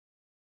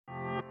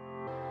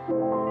Hey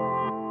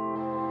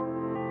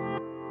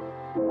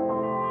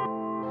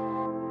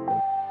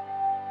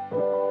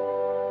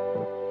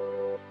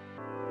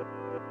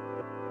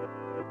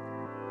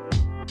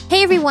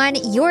everyone,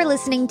 you're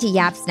listening to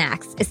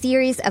YAPSnacks, a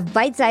series of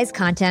bite-sized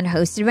content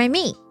hosted by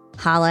me,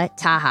 Hala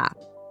Taha.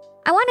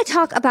 I want to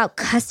talk about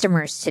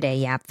customers today,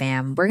 Yap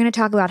fam. We're going to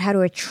talk about how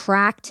to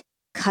attract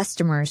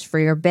customers for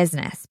your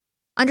business.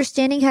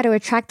 Understanding how to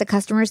attract the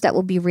customers that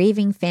will be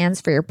raving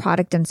fans for your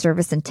product and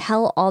service and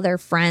tell all their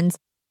friends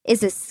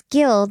is a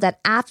skill that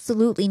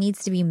absolutely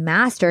needs to be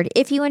mastered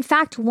if you in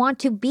fact want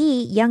to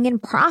be young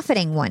and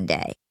profiting one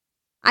day.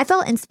 I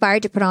felt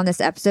inspired to put on this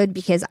episode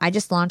because I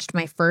just launched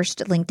my first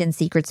LinkedIn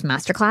Secrets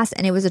Masterclass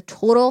and it was a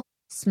total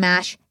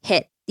smash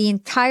hit. The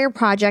entire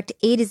project,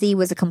 A to Z,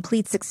 was a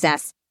complete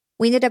success.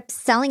 We ended up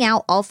selling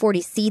out all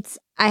 40 seats.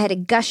 I had a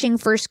gushing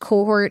first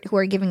cohort who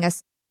are giving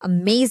us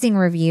amazing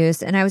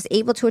reviews, and I was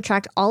able to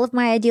attract all of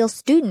my ideal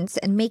students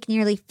and make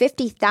nearly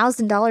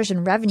 $50,000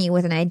 in revenue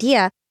with an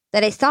idea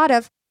that I thought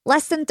of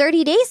less than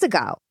 30 days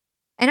ago.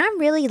 And I'm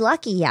really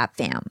lucky, Yap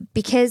fam,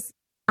 because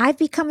I've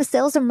become a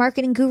sales and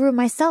marketing guru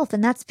myself,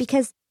 and that's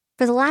because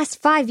for the last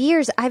 5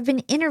 years, I've been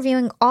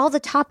interviewing all the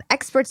top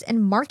experts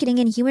in marketing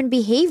and human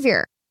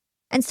behavior.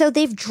 And so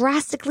they've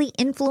drastically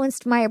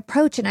influenced my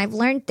approach, and I've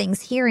learned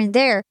things here and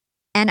there,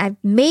 and I've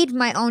made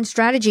my own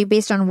strategy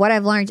based on what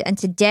I've learned. And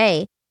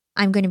today,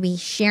 I'm going to be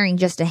sharing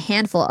just a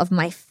handful of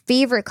my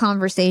favorite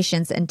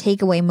conversations and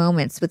takeaway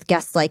moments with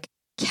guests like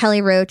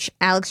Kelly Roach,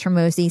 Alex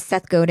Hormozi,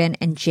 Seth Godin,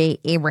 and Jay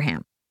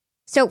Abraham.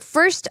 So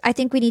first, I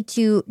think we need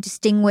to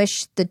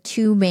distinguish the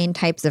two main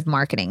types of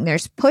marketing.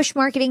 There's push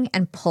marketing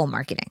and pull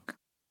marketing.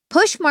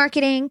 Push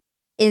marketing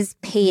is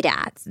paid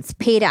ads. It's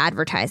paid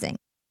advertising.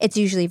 It's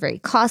usually very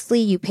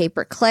costly. You pay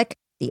per click.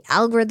 The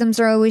algorithms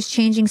are always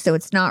changing, so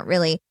it's not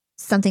really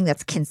something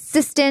that's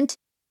consistent.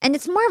 And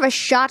it's more of a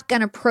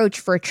shotgun approach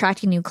for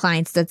attracting new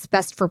clients that's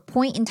best for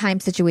point-in-time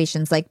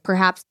situations, like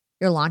perhaps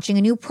you're launching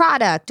a new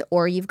product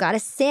or you've got a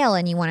sale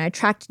and you want to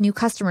attract new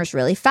customers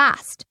really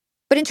fast.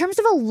 But in terms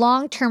of a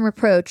long-term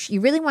approach,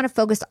 you really want to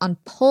focus on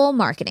pull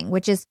marketing,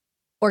 which is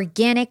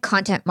organic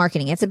content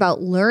marketing. It's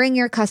about luring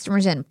your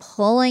customers in,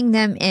 pulling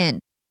them in.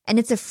 And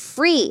it's a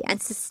free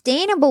and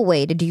sustainable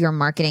way to do your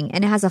marketing,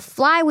 and it has a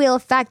flywheel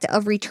effect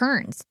of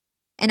returns.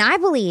 And I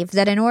believe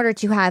that in order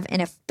to have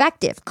an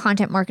effective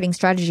content marketing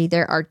strategy,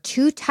 there are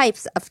two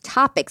types of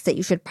topics that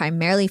you should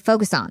primarily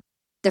focus on.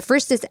 The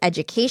first is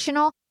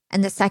educational,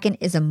 and the second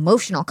is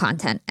emotional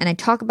content. And I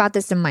talk about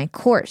this in my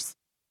course.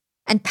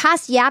 And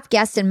past Yap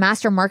guest and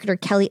master marketer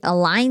Kelly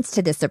aligns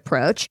to this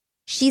approach.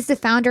 She's the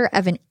founder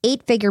of an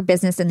 8-figure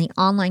business in the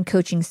online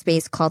coaching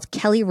space called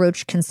Kelly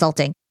Roach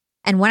Consulting.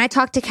 And when I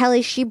talked to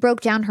Kelly, she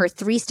broke down her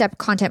 3-step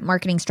content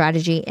marketing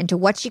strategy into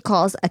what she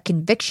calls a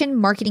conviction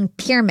marketing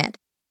pyramid.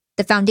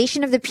 The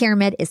foundation of the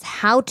pyramid is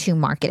how-to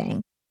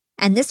marketing.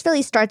 And this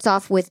really starts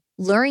off with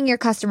luring your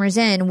customers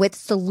in with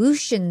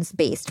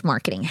solutions-based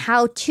marketing,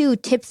 how-to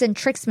tips and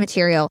tricks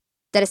material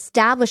that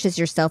establishes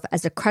yourself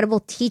as a credible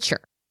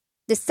teacher.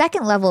 The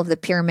second level of the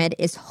pyramid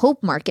is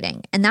hope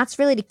marketing, and that's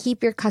really to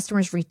keep your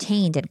customers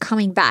retained and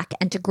coming back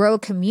and to grow a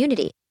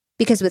community.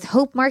 Because with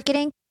hope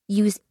marketing,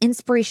 you use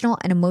inspirational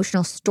and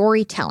emotional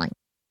storytelling.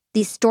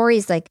 These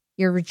stories like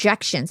your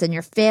rejections and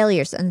your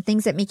failures and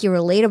things that make you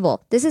relatable.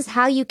 This is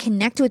how you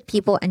connect with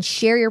people and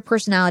share your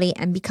personality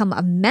and become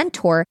a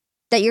mentor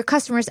that your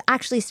customers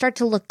actually start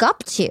to look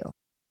up to.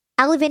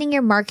 Elevating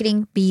your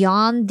marketing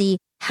beyond the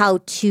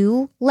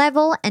how-to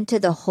level and to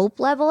the hope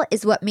level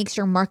is what makes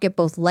your market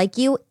both like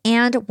you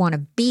and want to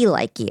be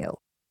like you.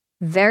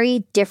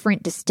 Very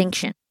different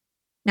distinction.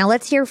 Now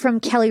let's hear from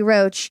Kelly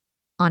Roach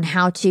on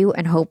how-to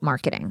and hope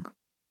marketing.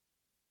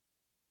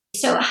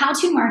 So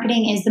how-to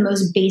marketing is the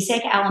most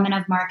basic element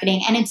of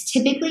marketing, and it's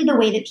typically the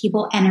way that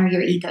people enter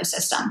your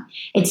ecosystem.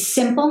 It's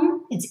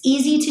simple, it's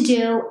easy to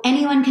do,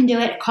 anyone can do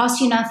it costs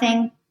you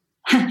nothing.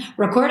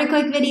 Record a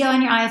quick video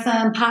on your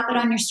iPhone, pop it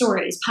on your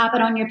stories, pop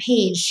it on your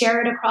page,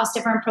 share it across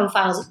different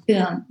profiles.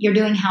 Boom, you're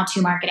doing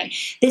how-to marketing.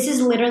 This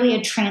is literally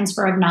a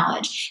transfer of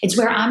knowledge. It's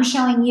where I'm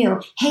showing you,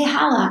 hey,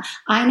 Hala,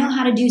 I know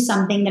how to do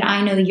something that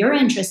I know you're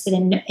interested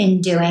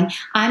in doing.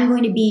 I'm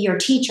going to be your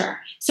teacher.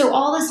 So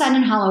all of a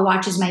sudden, Hala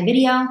watches my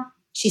video.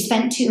 She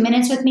spent 2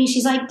 minutes with me.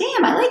 She's like,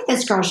 damn, I like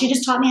this girl. She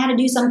just taught me how to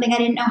do something I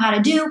didn't know how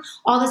to do.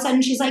 All of a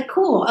sudden, she's like,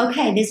 cool.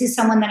 Okay, this is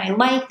someone that I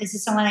like. This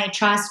is someone I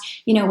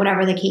trust,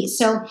 whatever the case.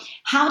 So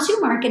how-to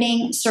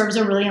marketing serves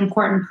a really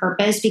important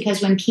purpose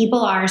because when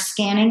people are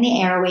scanning the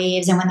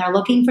airwaves and when they're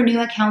looking for new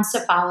accounts to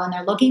follow and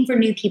they're looking for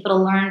new people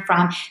to learn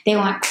from, they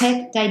want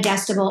quick,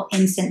 digestible,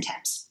 instant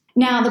tips.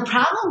 Now, the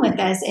problem with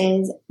this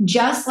is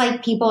just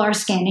like people are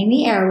scanning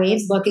the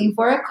airwaves looking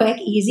for a quick,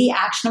 easy,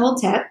 actionable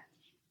tip,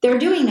 they're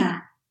doing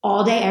that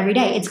all day, every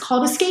day. It's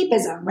called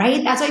escapism,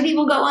 right? That's why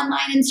people go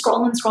online and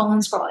scroll and scroll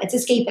and scroll. It's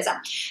escapism.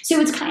 So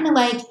it's kind of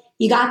like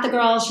you got the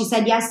girl, she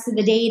said yes to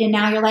the date, and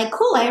now you're like,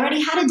 cool, I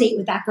already had a date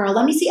with that girl.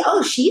 Let me see.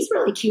 Oh, she's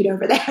really cute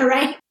over there,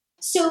 right?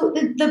 So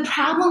the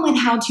problem with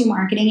how-to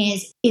marketing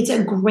is it's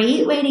a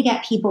great way to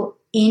get people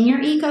in your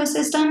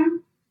ecosystem.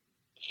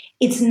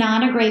 It's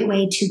not a great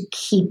way to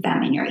keep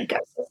them in your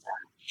ecosystem.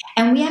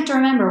 And we have to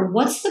remember,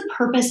 what's the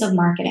purpose of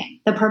marketing?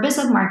 The purpose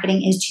of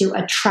marketing is to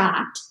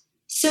attract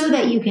so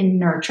that you can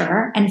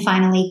nurture and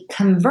finally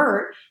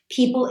convert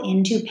people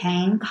into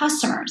paying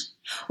customers.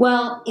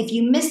 Well, if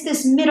you miss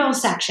this middle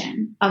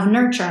section of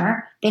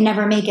nurture, they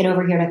never make it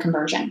over here to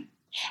conversion.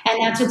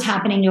 And that's what's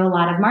happening to a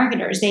lot of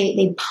marketers.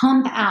 They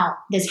pump out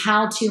this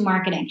how-to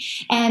marketing.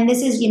 And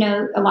this is,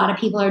 a lot of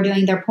people are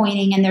doing their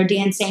pointing and their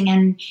dancing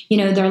and,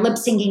 their lip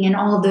syncing and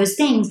all of those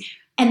things.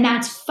 And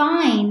that's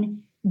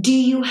fine. Do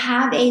you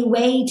have a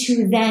way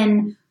to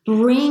then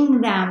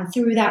bring them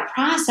through that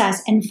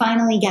process and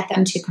finally get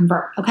them to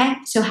convert? Okay.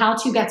 So how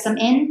to gets them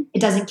in, it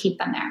doesn't keep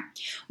them there.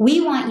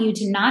 We want you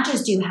to not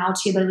just do how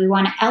to, but we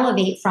want to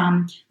elevate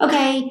from,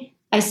 okay,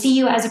 I see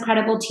you as a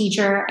credible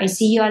teacher. I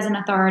see you as an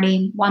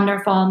authority.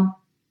 Wonderful.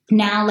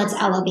 Now let's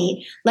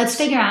elevate. Let's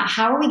figure out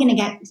how are we going to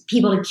get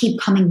people to keep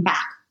coming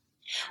back?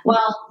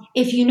 Well,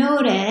 if you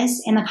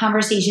notice in the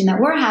conversation that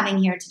we're having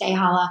here today,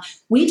 Hala,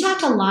 we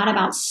talked a lot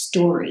about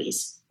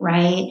stories,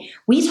 right?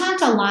 We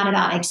talked a lot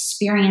about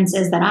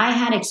experiences that I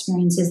had,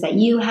 experiences that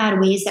you had,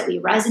 ways that we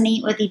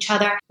resonate with each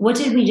other. What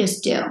did we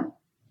just do?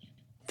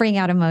 Bring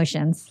out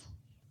emotions.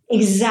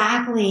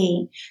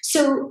 Exactly.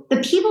 So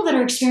the people that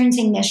are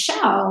experiencing this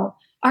show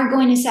are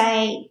going to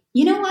say,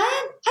 you know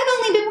what? I've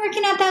only been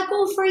working at that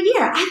goal for a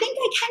year. I think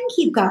I can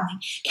keep going.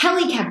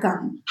 Kelly kept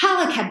going.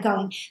 Hala kept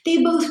going.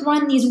 They both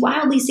run these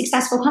wildly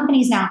successful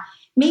companies now.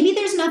 Maybe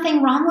there's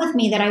nothing wrong with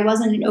me that I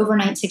wasn't an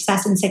overnight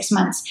success in 6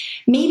 months.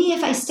 Maybe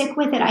if I stick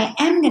with it, I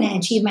am going to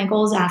achieve my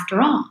goals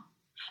after all.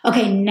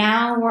 Okay,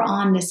 now we're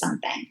on to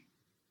something,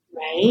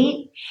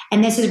 right?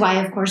 And this is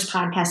why, of course,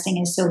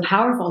 podcasting is so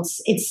powerful.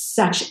 It's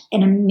such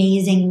an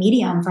amazing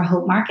medium for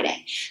hope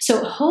marketing.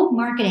 So hope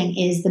marketing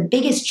is the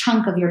biggest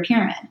chunk of your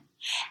pyramid.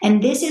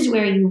 And this is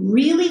where you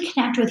really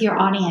connect with your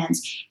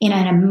audience in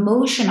an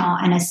emotional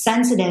and a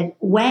sensitive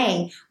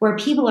way where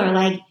people are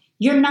like,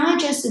 you're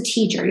not just a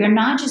teacher. You're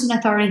not just an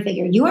authority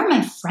figure. You are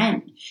my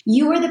friend.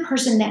 You are the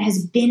person that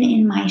has been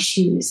in my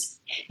shoes.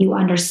 You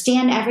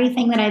understand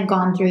everything that I've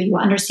gone through. You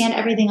understand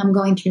everything I'm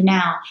going through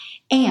now.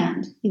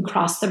 And you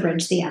cross the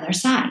bridge to the other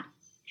side.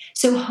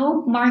 So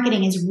hope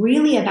marketing is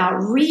really about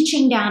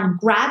reaching down and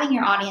grabbing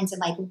your audience and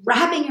like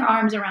wrapping your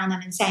arms around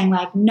them and saying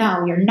like,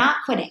 no, you're not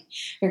quitting.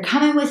 You're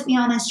coming with me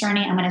on this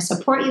journey. I'm going to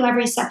support you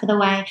every step of the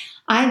way.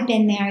 I've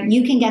been there.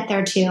 You can get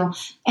there too.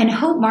 And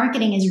hope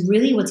marketing is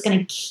really what's going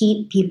to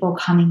keep people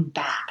coming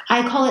back.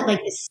 I call it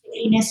like the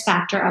stickiness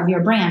factor of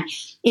your brand.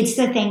 It's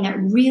the thing that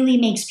really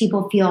makes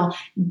people feel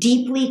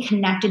deeply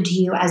connected to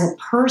you as a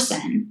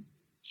person,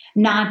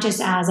 not just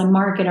as a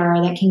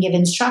marketer that can give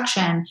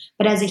instruction,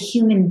 but as a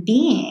human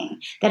being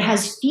that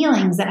has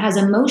feelings, that has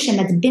emotion,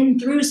 that's been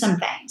through some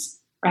things,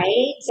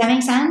 right? Does that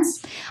make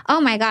sense? Oh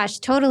my gosh,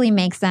 totally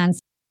makes sense.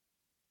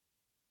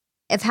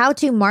 If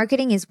how-to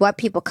marketing is what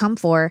people come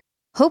for,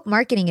 hope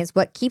marketing is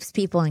what keeps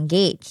people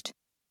engaged.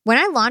 When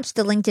I launched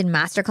the LinkedIn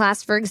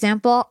Masterclass, for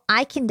example,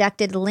 I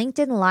conducted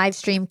LinkedIn live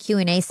stream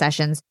Q&A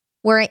sessions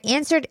where I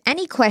answered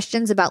any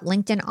questions about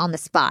LinkedIn on the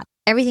spot.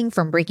 Everything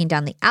from breaking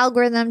down the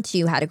algorithm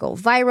to how to go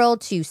viral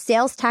to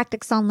sales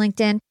tactics on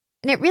LinkedIn.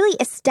 And it really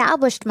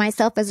established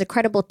myself as a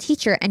credible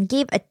teacher and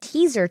gave a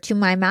teaser to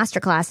my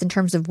masterclass in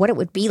terms of what it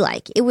would be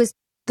like. It was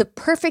the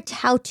perfect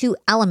how-to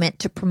element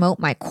to promote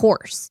my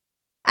course.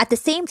 At the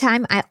same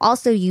time, I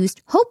also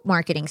used hope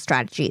marketing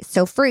strategies.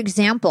 So for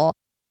example,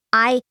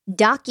 I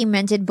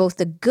documented both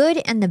the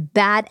good and the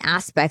bad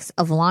aspects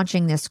of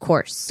launching this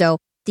course. So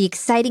the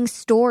exciting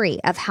story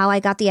of how I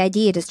got the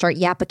idea to start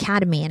Yap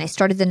Academy and I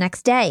started the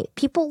next day.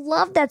 People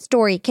loved that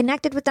story,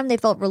 connected with them. They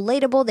felt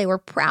relatable. They were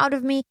proud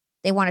of me.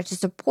 They wanted to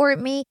support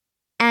me.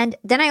 And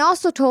then I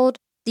also told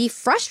the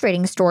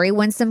frustrating story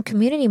when some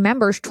community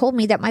members told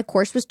me that my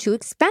course was too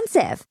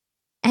expensive.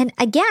 And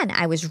again,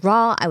 I was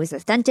raw. I was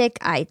authentic.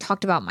 I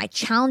talked about my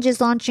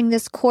challenges launching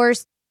this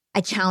course.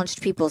 I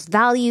challenged people's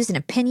values and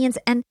opinions,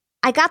 and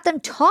I got them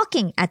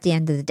talking at the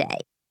end of the day.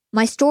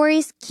 My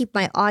stories keep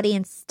my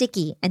audience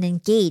sticky and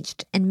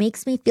engaged and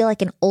makes me feel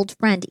like an old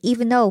friend,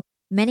 even though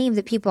many of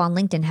the people on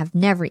LinkedIn have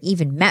never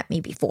even met me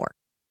before.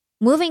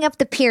 Moving up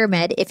the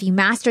pyramid, if you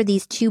master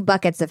these two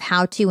buckets of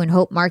how-to and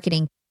hope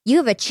marketing, you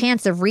have a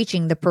chance of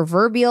reaching the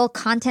proverbial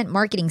content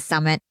marketing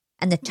summit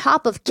and the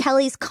top of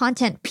Kelly's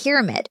content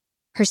pyramid,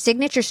 her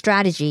signature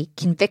strategy,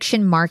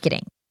 conviction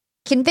marketing.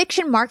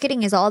 Conviction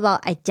marketing is all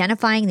about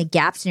identifying the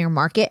gaps in your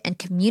market and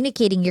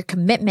communicating your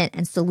commitment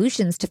and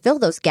solutions to fill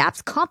those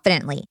gaps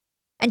confidently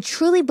and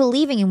truly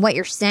believing in what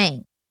you're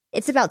saying.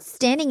 It's about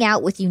standing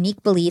out with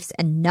unique beliefs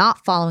and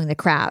not following the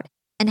crowd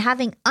and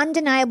having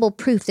undeniable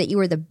proof that you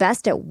are the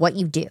best at what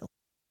you do.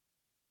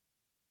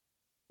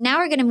 Now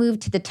we're going to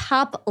move to the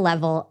top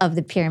level of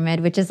the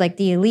pyramid, which is like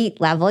the elite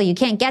level. You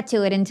can't get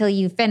to it until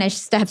you finish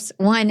steps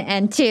 1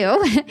 and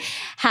 2,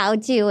 how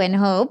to and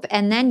hope.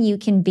 And then you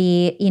can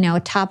be,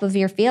 top of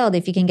your field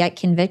if you can get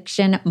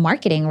conviction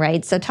marketing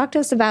right. So talk to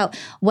us about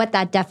what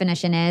that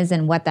definition is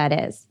and what that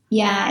is.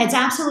 Yeah, it's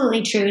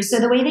absolutely true.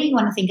 So the way that you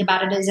want to think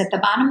about it is at the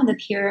bottom of the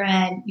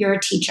pyramid, you're a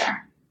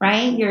teacher.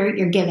 right?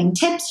 You're giving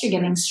tips, you're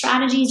giving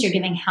strategies, you're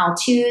giving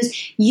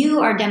how-tos. You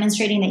are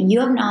demonstrating that you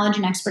have knowledge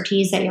and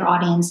expertise that your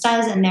audience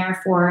does, and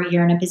therefore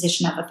you're in a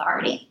position of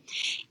authority.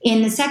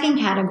 In the second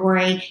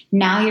category,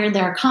 now you're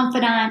their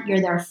confidant,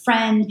 you're their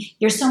friend,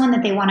 you're someone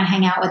that they want to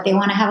hang out with. They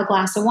want to have a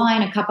glass of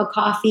wine, a cup of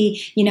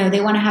coffee,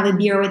 they want to have a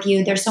beer with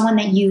you. They're someone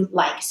that you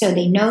like. So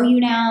they know you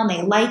now,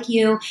 they like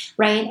you,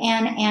 right?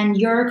 And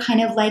you're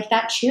kind of like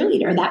that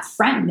cheerleader, that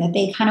friend that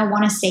they kind of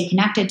want to stay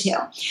connected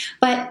to.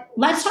 But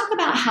let's talk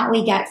about how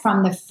we get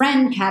from the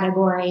friend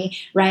category,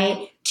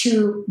 right,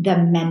 to the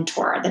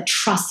mentor, the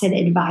trusted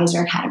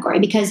advisor category,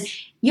 because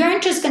you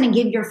aren't just going to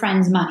give your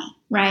friends money,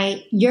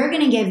 right? You're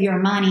going to give your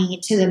money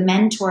to the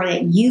mentor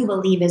that you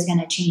believe is going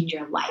to change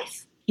your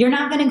life. You're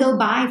not going to go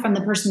buy from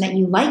the person that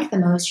you like the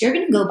most. You're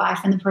going to go buy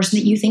from the person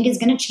that you think is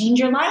going to change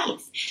your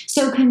life.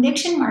 So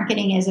conviction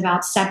marketing is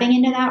about stepping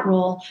into that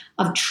role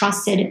of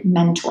trusted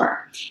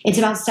mentor. It's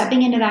about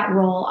stepping into that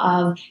role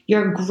of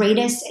your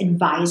greatest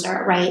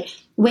advisor, right?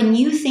 When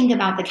you think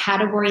about the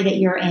category that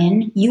you're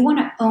in, you want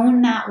to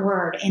own that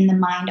word in the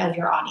mind of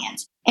your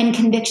audience. And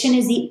conviction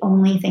is the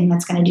only thing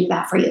that's going to do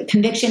that for you.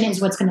 Conviction is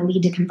what's going to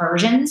lead to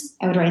conversions.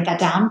 I would write that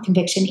down.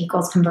 Conviction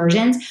equals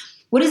conversions.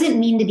 What does it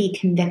mean to be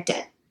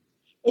convicted?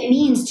 It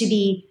means to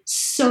be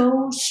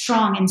so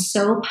strong and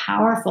so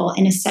powerful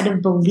in a set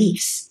of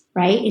beliefs,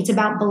 right? It's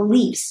about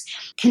beliefs.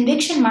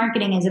 Conviction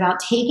marketing is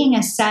about taking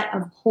a set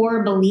of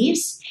core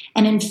beliefs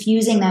and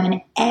infusing them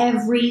in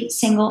every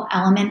single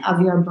element of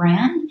your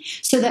brand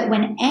so that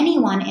when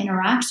anyone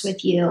interacts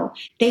with you,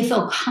 they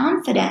feel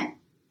confident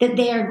that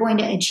they are going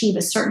to achieve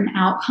a certain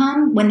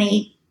outcome when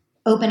they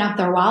open up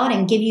their wallet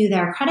and give you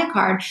their credit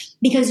card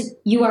because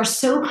you are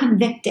so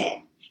convicted.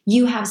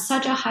 You have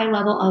such a high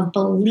level of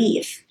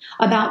belief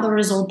about the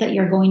result that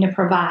you're going to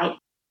provide.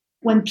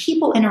 When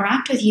people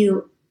interact with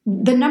you,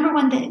 the number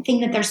one thing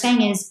that they're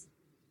saying is,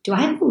 do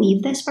I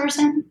believe this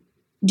person?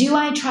 Do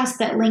I trust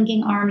that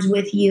linking arms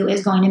with you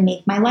is going to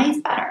make my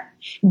life better?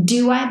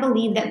 Do I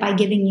believe that by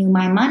giving you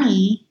my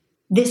money,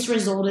 this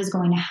result is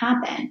going to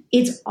happen?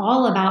 It's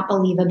all about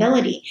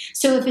believability.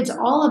 So if it's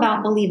all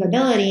about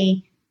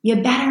believability, you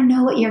better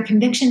know what your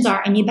convictions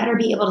are, and you better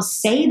be able to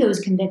say those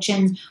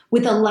convictions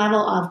with a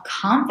level of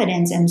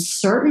confidence and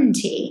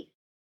certainty.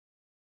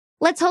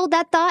 Let's hold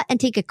that thought and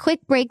take a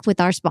quick break with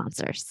our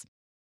sponsors.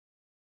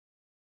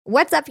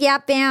 What's up,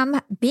 Yap Fam?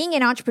 Being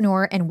an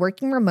entrepreneur and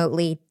working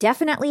remotely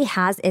definitely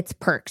has its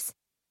perks.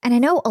 And I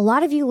know a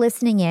lot of you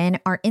listening in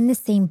are in the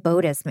same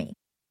boat as me.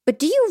 But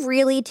do you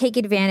really take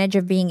advantage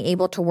of being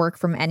able to work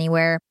from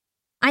anywhere?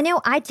 I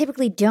know I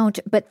typically don't,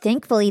 but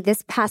thankfully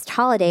this past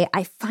holiday,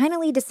 I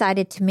finally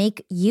decided to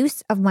make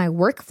use of my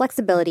work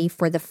flexibility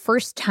for the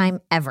first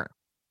time ever.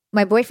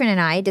 My boyfriend and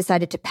I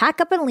decided to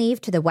pack up and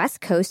leave to the West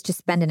Coast to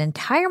spend an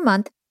entire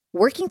month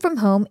working from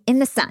home in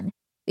the sun.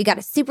 We got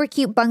a super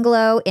cute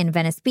bungalow in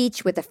Venice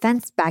Beach with a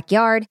fenced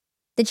backyard.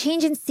 The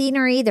change in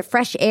scenery, the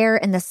fresh air,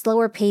 and the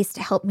slower pace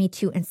helped me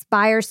to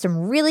inspire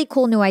some really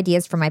cool new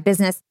ideas for my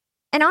business.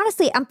 And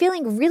honestly, I'm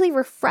feeling really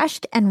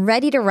refreshed and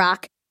ready to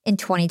rock in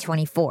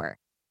 2024.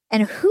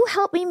 And who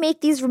helped me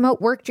make these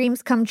remote work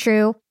dreams come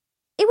true?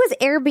 It was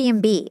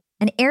Airbnb.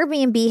 And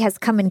Airbnb has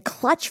come in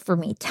clutch for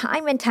me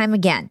time and time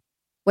again.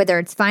 Whether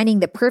it's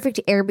finding the perfect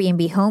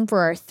Airbnb home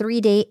for our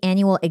 3-day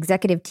annual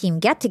executive team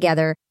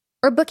get-together,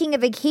 or booking a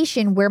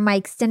vacation where my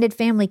extended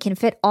family can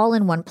fit all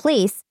in one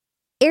place,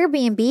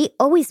 Airbnb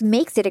always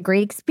makes it a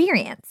great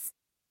experience.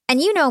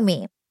 And you know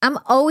me, I'm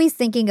always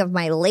thinking of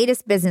my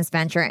latest business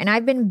venture, and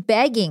I've been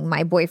begging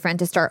my boyfriend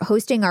to start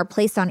hosting our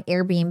place on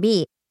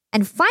Airbnb.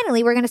 And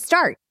finally, we're going to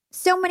start.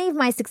 So many of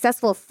my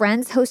successful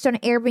friends host on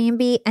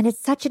Airbnb, and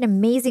it's such an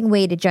amazing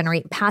way to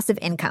generate passive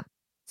income.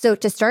 So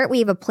to start, we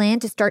have a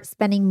plan to start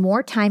spending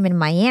more time in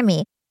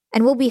Miami,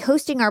 and we'll be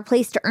hosting our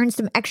place to earn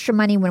some extra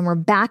money when we're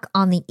back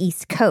on the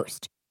East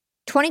Coast.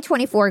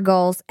 2024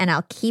 goals, and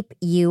I'll keep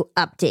you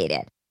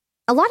updated.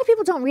 A lot of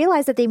people don't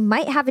realize that they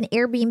might have an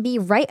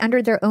Airbnb right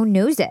under their own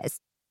noses.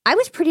 I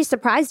was pretty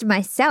surprised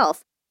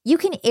myself. You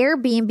can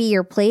Airbnb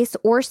your place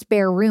or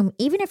spare room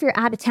even if you're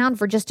out of town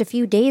for just a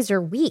few days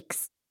or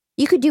weeks.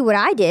 You could do what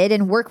I did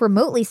and work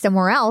remotely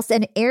somewhere else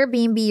and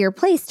Airbnb your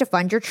place to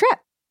fund your trip.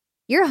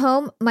 Your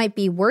home might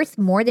be worth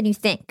more than you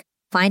think.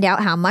 Find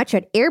out how much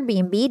at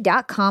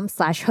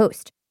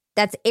airbnb.com/host.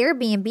 That's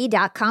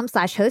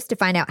airbnb.com/host to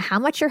find out how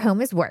much your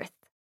home is worth.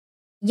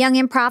 Young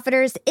and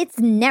profiters, it's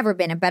never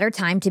been a better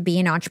time to be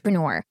an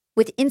entrepreneur.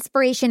 With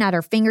inspiration at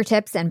our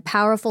fingertips and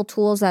powerful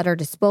tools at our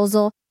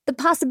disposal, the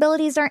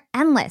possibilities are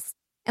endless.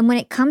 And when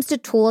it comes to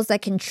tools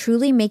that can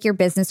truly make your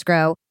business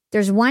grow,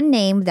 there's one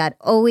name that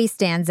always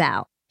stands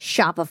out: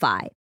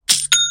 Shopify.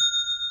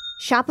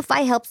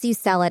 Shopify helps you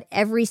sell at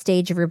every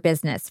stage of your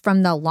business,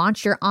 from the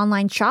launch your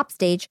online shop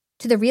stage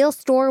to the real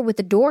store with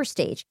the door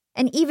stage,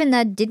 and even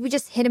the did we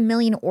just hit 1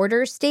 million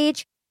orders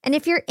stage? And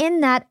if you're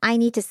in that I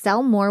need to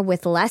sell more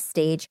with less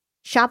stage,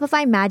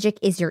 Shopify Magic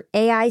is your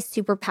AI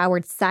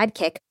superpowered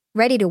sidekick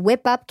ready to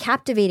whip up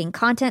captivating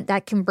content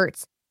that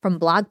converts from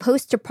blog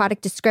posts to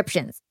product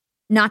descriptions.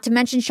 Not to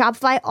mention,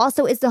 Shopify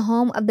also is the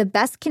home of the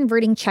best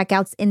converting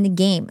checkouts in the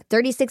game,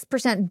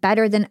 36%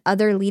 better than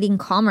other leading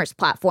commerce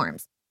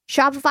platforms.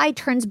 Shopify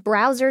turns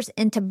browsers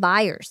into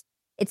buyers.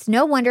 It's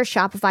no wonder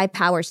Shopify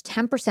powers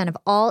 10% of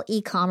all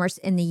e-commerce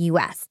in the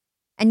US.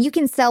 And you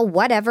can sell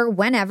whatever,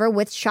 whenever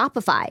with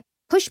Shopify.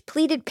 Push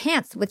pleated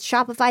pants with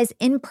Shopify's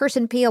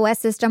in-person POS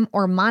system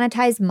or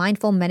monetize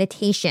mindful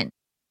meditation.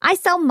 I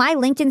sell my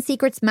LinkedIn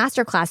Secrets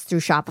Masterclass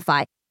through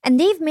Shopify, and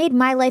they've made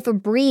my life a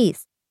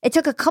breeze. It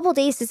took a couple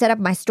days to set up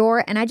my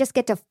store, and I just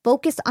get to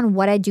focus on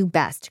what I do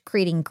best,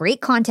 creating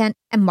great content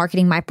and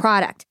marketing my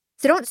product.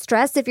 So don't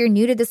stress if you're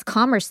new to this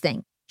commerce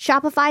thing.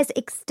 Shopify's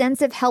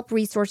extensive help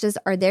resources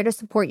are there to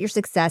support your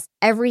success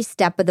every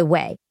step of the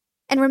way.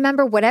 And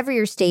remember, whatever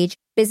your stage,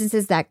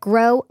 businesses that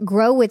grow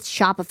with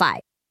Shopify.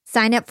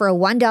 Sign up for a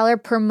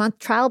 $1 per month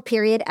trial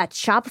period at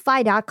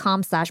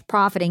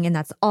shopify.com/profiting, and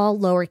that's all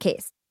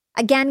lowercase.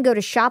 Again, go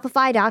to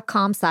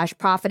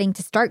shopify.com/profiting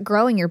to start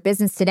growing your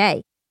business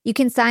today. You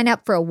can sign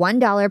up for a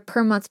 $1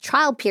 per month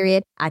trial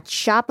period at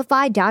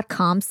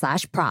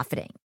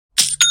shopify.com/profiting.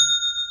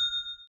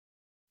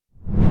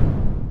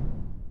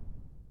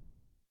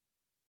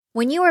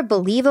 When you are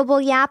believable,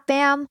 Yap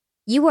Fam,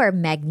 you are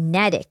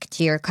magnetic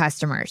to your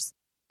customers.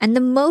 And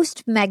the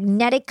most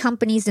magnetic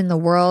companies in the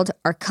world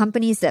are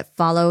companies that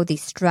follow the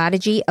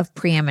strategy of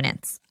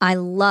preeminence. I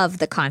love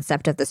the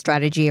concept of the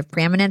strategy of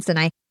preeminence, and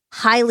I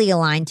highly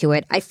align to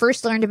it. I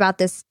first learned about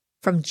this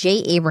from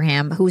Jay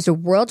Abraham, who's a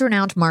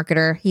world-renowned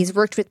marketer. He's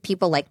worked with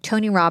people like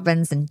Tony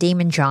Robbins and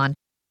Damon John.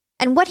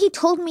 And what he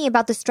told me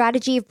about the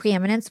strategy of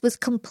preeminence was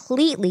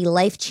completely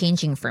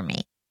life-changing for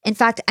me. In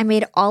fact, I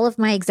made all of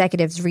my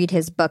executives read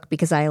his book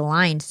because I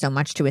aligned so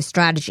much to his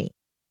strategy.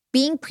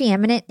 Being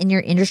preeminent in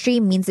your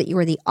industry means that you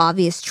are the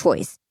obvious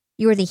choice.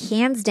 You are the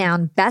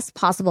hands-down best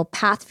possible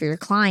path for your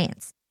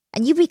clients.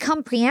 And you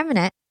become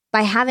preeminent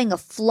by having a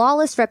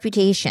flawless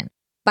reputation,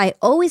 by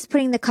always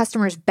putting the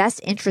customer's best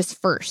interests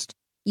first.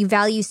 You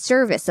value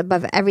service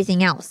above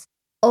everything else,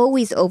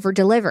 always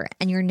over-deliver,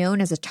 and you're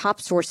known as a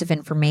top source of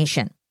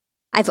information.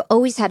 I've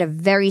always had a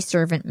very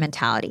servant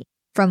mentality.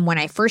 From when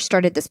I first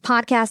started this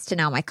podcast to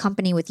now my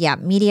company with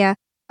Yap Media,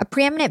 a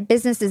preeminent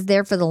business is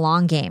there for the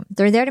long game.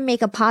 They're there to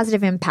make a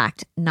positive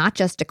impact, not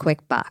just a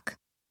quick buck.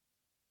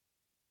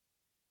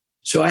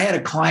 So I had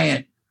a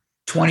client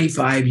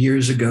 25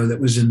 years ago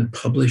that was in the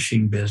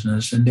publishing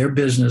business, and their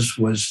business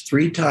was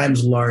 3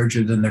 times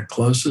larger than their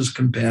closest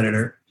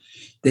competitor.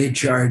 They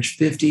charged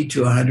 50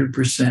 to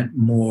 100%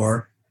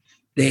 more.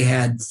 They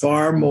had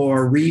far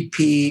more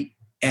repeat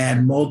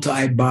and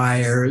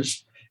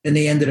multi-buyers, and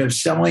they ended up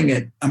selling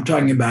it, I'm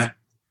talking about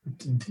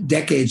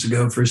decades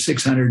ago, for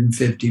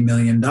 $650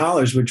 million,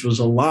 which was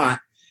a lot.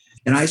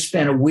 And I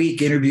spent a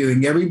week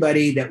interviewing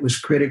everybody that was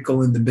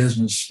critical in the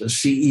business, the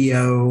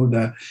CEO,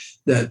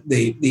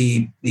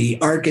 the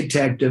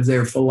architect of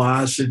their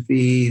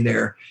philosophy,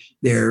 their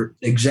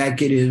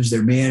executives,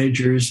 their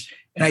managers.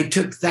 And I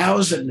took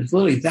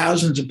literally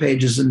thousands of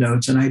pages of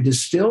notes, and I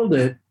distilled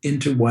it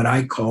into what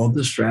I called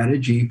the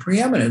strategy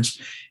preeminence.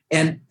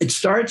 And it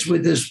starts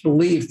with this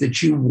belief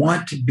that you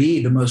want to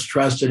be the most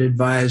trusted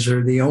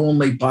advisor, the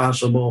only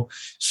possible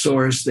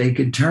source they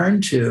could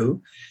turn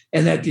to,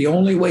 and that the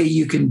only way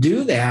you can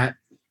do that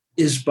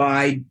is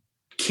by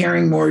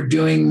caring more,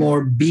 doing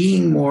more,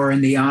 being more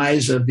in the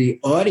eyes of the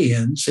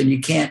audience. And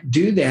you can't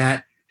do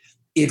that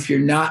if you're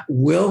not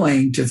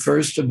willing to,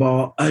 first of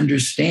all,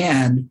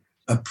 understand,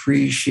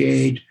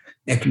 appreciate,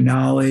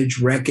 acknowledge,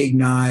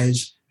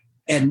 recognize,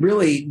 and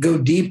really go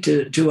deep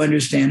to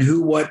understand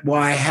who, what,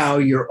 why, how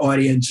your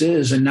audience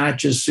is, and not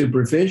just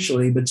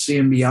superficially, but see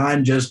them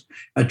beyond just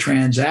a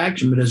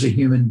transaction, but as a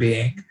human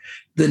being.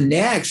 The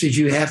next is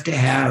you have to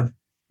have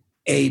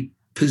a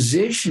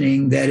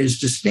positioning that is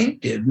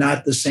distinctive,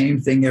 not the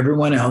same thing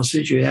everyone else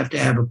is. You have to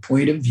have a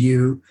point of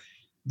view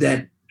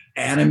that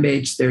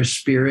animates their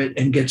spirit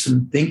and gets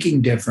them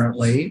thinking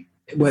differently,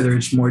 whether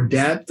it's more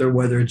depth or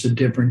whether it's a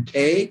different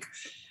take.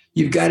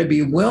 You've got to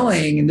be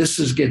willing, and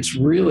gets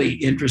really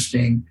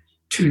interesting,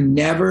 to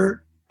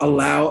never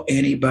allow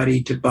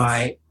anybody to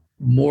buy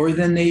more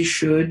than they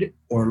should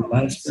or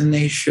less than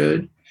they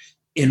should,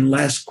 in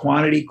less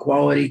quantity,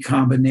 quality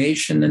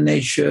combination than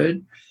they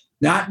should,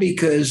 not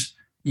because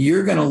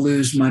you're going to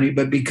lose money,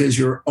 but because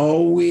you're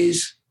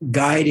always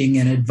guiding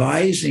and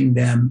advising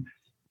them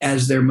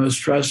as their most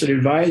trusted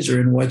advisor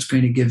in what's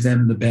going to give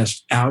them the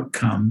best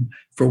outcome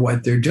for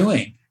what they're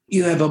doing.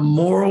 You have a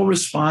moral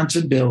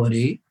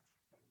responsibility,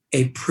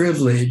 a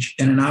privilege,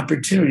 and an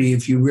opportunity,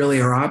 if you really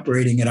are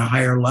operating at a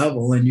higher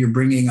level and you're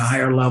bringing a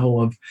higher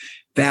level of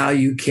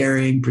value,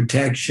 caring,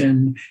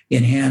 protection,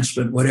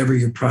 enhancement, whatever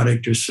your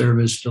product or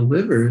service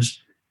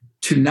delivers,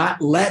 to not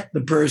let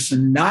the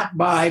person not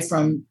buy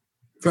from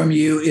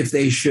you if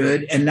they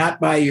should, and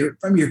not buy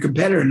from your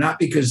competitor, not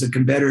because the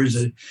competitor is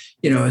a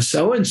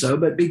so-and-so,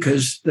 but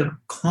because the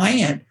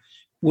client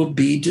will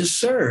be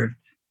disserved.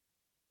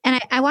 And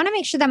I want to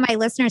make sure that my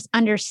listeners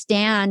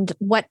understand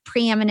what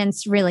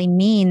preeminence really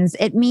means.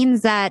 It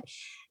means that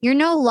You're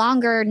no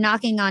longer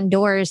knocking on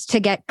doors to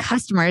get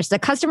customers. The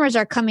customers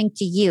are coming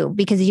to you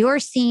because you're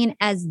seen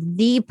as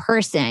the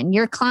person.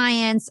 Your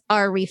clients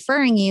are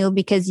referring you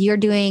because you're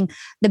doing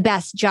the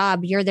best job.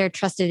 You're their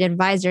trusted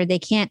advisor. They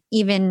can't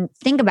even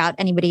think about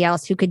anybody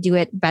else who could do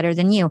it better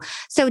than you.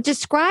 So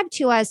describe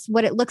to us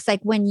what it looks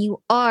like when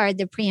you are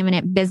the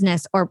preeminent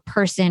business or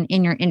person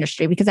in your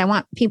industry, because I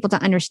want people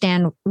to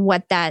understand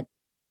what that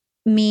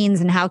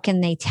means and how can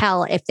they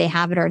tell if they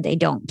have it or they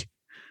don't.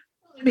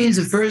 It means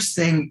the first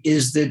thing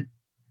is that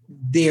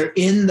they're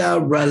in the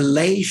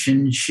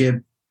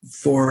relationship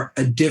for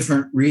a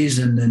different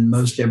reason than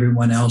most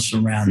everyone else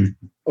around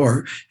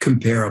or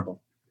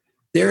comparable.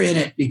 They're in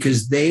it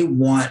because they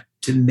want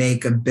to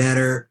make a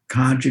better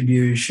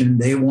contribution.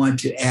 They want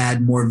to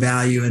add more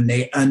value, and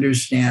they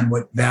understand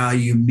what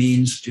value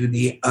means to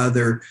the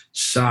other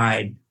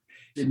side.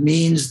 It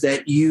means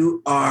that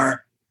you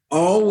are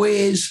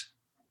always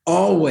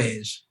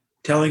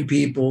telling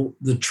people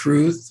the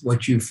truth,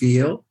 what you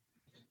feel.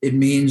 It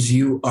means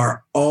you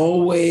are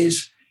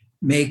always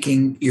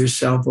making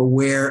yourself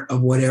aware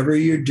of whatever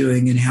you're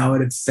doing and how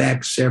it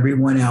affects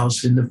everyone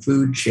else in the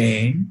food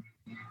chain.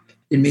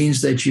 It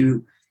means that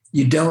you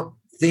don't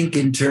think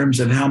in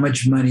terms of how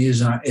much money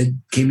it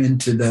came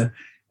into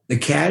the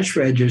cash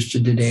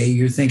register today.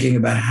 You're thinking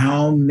about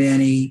how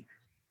many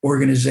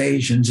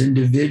organizations,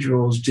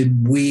 individuals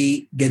did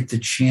we get the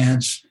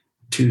chance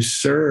to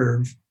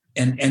serve?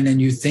 And then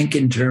you think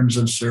in terms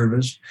of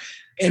service.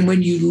 And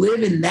when you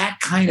live in that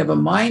kind of a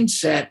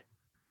mindset,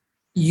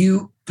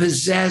 you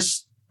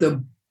possess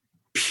the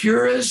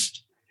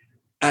purest,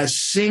 a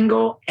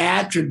single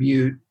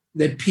attribute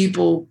that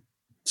people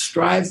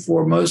strive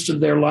for most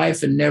of their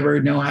life and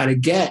never know how to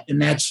get.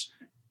 And that's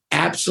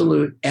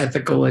absolute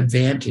ethical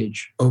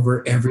advantage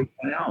over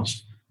everyone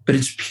else. But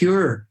it's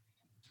pure.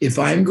 If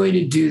I'm going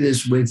to do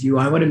this with you,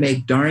 I want to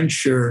make darn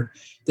sure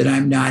that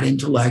I'm not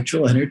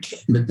intellectual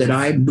entertainment, that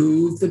I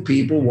move the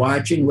people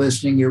watching,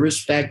 listening,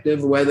 irrespective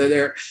of whether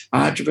they're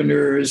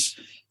entrepreneurs,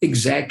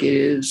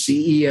 executives,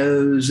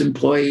 CEOs,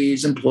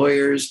 employees,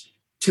 employers,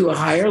 to a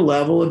higher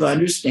level of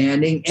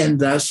understanding and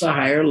thus a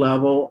higher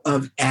level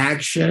of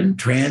action,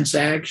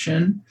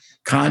 transaction,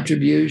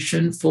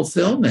 contribution,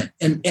 fulfillment.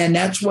 And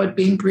that's what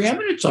being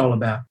preeminent's all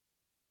about.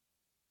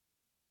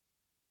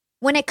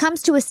 When it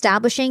comes to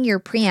establishing your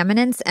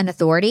preeminence and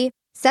authority,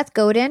 Seth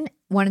Godin,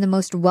 one of the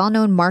most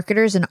well-known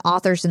marketers and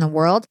authors in the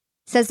world,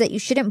 says that you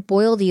shouldn't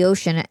boil the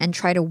ocean and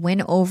try to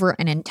win over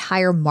an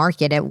entire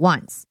market at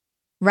once.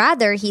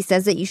 Rather, he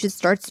says that you should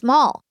start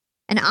small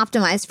and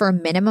optimize for a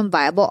minimum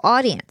viable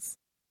audience.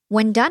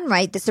 When done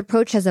right, this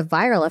approach has a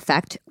viral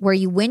effect where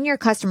you win your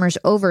customers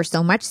over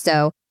so much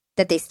so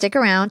that they stick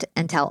around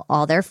and tell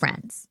all their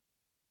friends.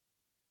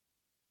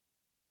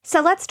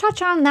 So let's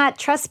touch on that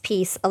trust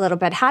piece a little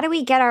bit. How do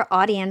we get our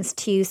audience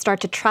to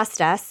start to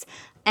trust us?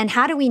 And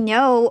how do we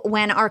know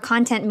when our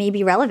content may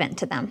be relevant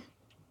to them?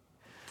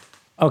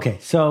 Okay,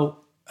 so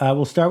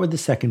we'll start with the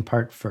second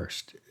part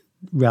first,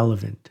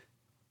 relevant.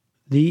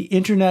 The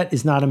internet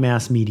is not a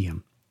mass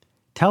medium.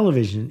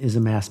 Television is a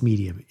mass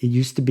medium. It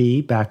used to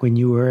be, back when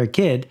you were a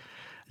kid,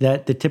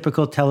 that the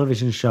typical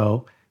television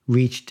show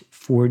reached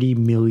 40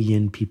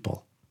 million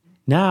people.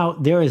 Now,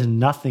 there is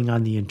nothing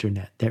on the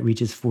internet that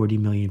reaches 40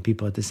 million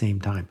people at the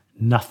same time.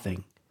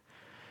 Nothing.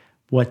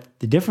 What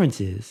the difference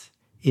is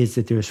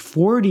that there's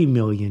 40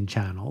 million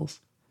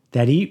channels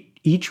that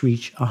each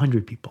reach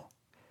 100 people.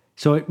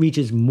 So it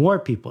reaches more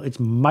people. It's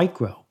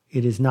micro.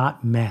 It is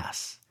not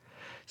mass.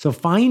 So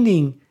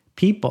finding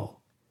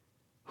people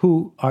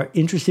who are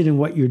interested in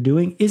what you're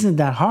doing isn't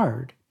that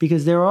hard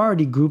because they're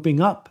already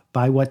grouping up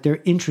by what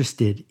they're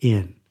interested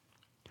in.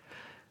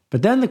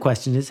 But then the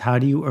question is, how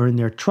do you earn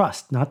their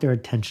trust? Not their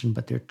attention,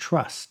 but their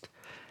trust.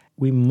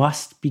 We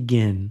must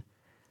begin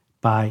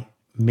by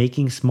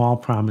making small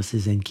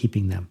promises and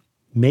keeping them.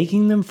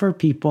 Making them for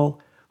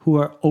people who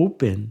are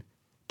open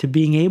to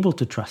being able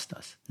to trust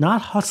us.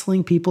 Not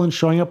hustling people and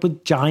showing up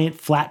with giant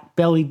flat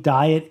belly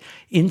diet,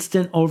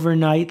 instant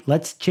overnight,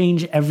 let's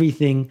change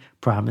everything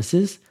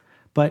promises,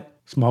 but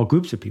small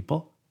groups of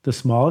people, the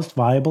smallest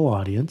viable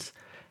audience,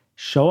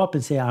 show up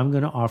and say, I'm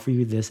going to offer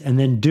you this, and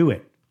then do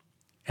it.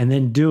 And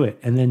then do it,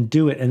 and then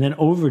do it, and then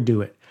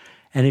overdo it.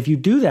 And if you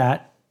do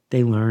that,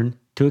 they learn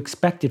to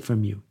expect it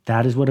from you.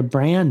 That is what a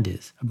brand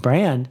is. A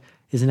brand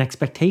is an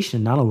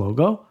expectation, not a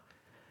logo.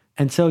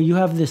 And so you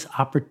have this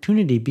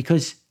opportunity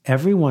because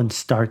everyone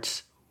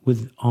starts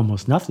with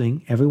almost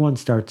nothing. Everyone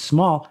starts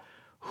small.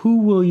 Who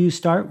will you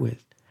start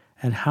with?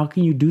 And how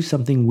can you do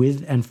something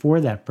with and for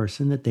that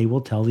person that they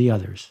will tell the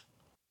others?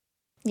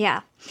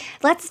 Yeah.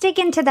 Let's dig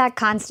into that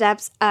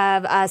concept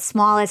of a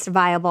smallest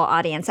viable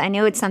audience. I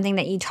know it's something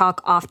that you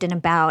talk often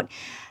about.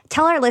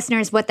 Tell our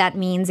listeners what that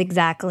means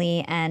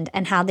exactly and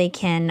how they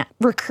can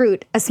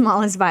recruit a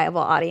smallest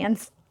viable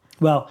audience.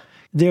 Well,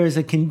 there's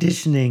a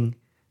conditioning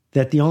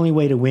that the only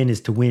way to win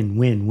is to win,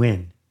 win,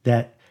 win.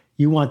 That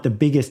you want the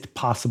biggest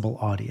possible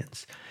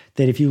audience.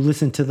 That if you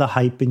listen to the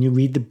hype and you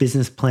read the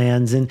business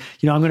plans and,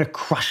 I'm going to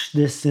crush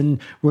this and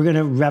we're going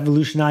to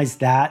revolutionize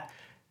that.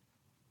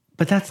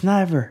 But that's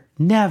never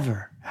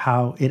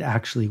how it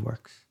actually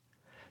works.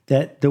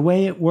 That the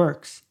way it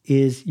works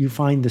is you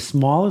find the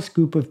smallest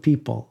group of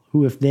people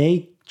who, if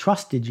they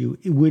trusted you,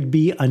 it would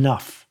be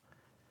enough.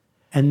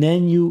 And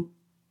then you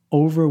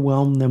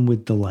overwhelm them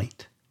with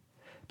delight.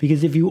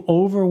 Because if you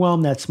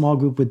overwhelm that small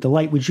group with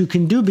delight, which you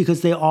can do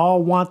because they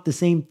all want the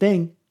same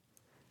thing,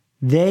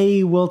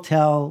 they will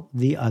tell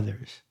the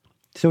others.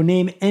 So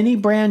name any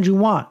brand you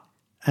want,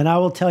 and I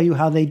will tell you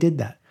how they did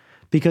that.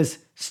 Because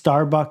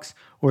Starbucks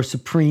or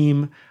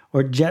Supreme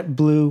or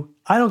JetBlue,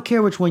 I don't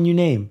care which one you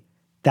name,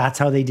 that's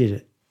how they did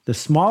it. The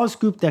smallest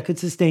group that could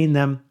sustain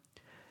them,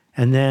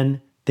 and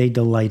then they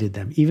delighted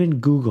them. Even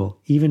Google,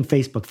 even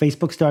Facebook.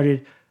 Facebook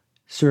started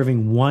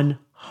serving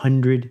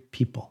 100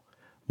 people.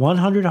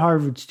 100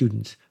 Harvard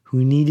students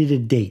who needed a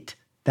date.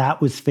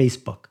 That was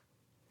Facebook.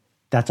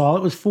 That's all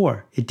it was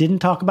for. It didn't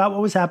talk about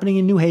what was happening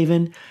in New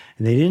Haven,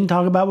 and they didn't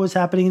talk about what was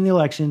happening in the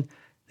election.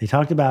 They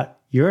talked about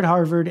you're at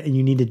Harvard and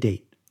you need a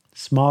date.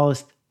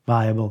 Smallest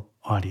viable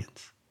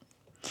audience.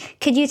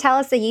 Could you tell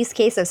us the use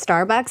case of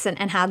Starbucks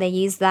and how they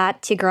use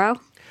that to grow?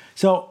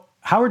 So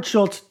Howard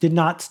Schultz did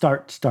not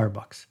start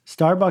Starbucks.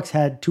 Starbucks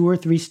had 2 or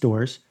 3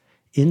 stores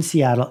in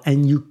Seattle,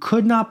 and you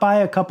could not buy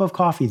a cup of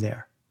coffee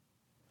there.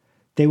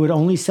 They would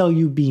only sell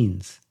you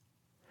beans.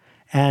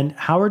 And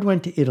Howard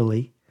went to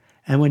Italy,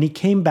 and when he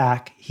came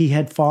back, he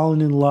had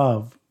fallen in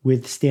love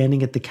with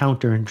standing at the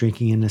counter and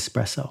drinking an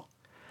espresso.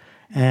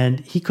 And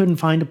he couldn't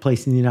find a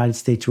place in the United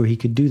States where he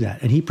could do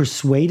that. And he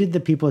persuaded the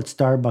people at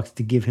Starbucks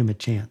to give him a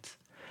chance.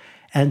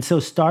 And so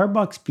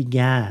Starbucks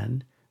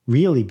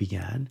really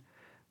began,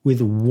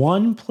 with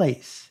one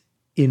place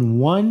in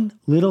one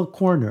little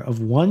corner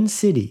of one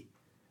city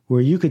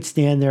where you could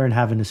stand there and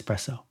have an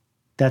espresso.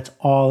 That's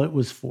all it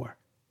was for.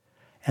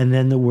 And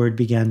then the word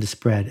began to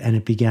spread, and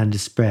it began to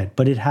spread.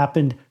 But it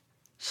happened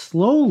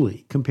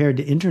slowly compared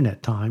to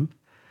internet time.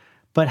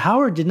 But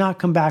Howard did not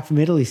come back from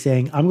Italy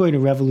saying, I'm going to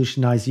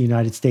revolutionize the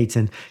United States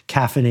and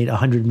caffeinate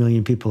 100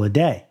 million people a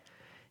day.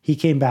 He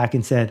came back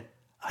and said,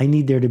 I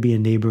need there to be a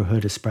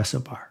neighborhood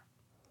espresso bar.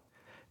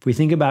 If we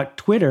think about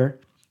Twitter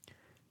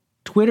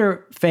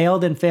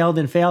failed and failed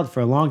and failed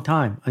for a long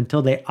time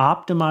until they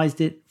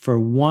optimized it for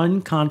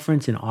one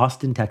conference in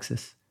Austin,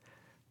 Texas,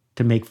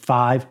 to make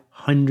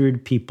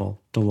 500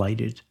 people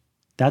delighted.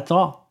 That's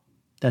all.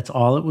 That's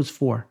all it was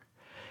for.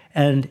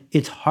 And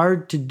it's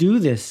hard to do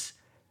this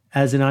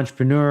as an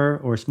entrepreneur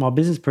or a small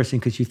business person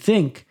because you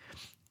think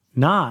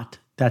not,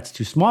 that's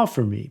too small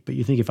for me, but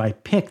you think if I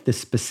pick the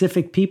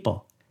specific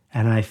people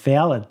and I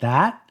fail at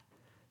that,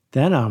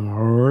 then I'm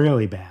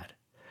really bad,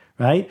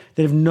 right?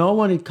 That if no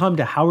one had come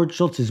to Howard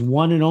Schultz's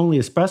one and only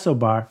espresso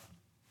bar,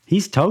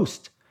 he's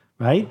toast,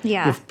 right?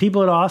 Yeah. If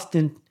people at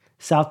Austin,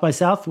 South by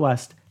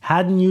Southwest,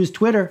 hadn't used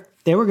Twitter,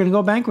 they were going to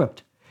go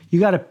bankrupt. You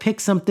got to pick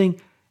something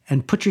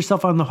and put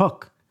yourself on the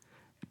hook,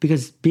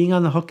 because being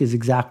on the hook is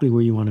exactly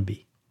where you want to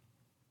be.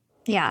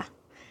 Yeah,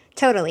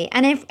 totally.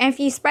 And if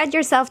you spread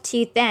yourself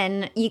too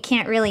thin, you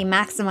can't really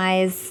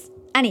maximize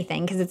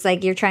anything, because it's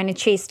like you're trying to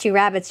chase 2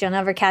 rabbits. You'll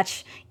never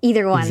catch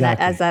either one,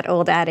 Exactly. as that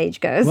old adage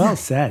goes. Well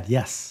said,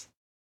 yes.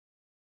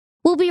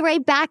 We'll be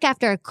right back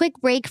after a quick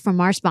break from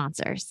our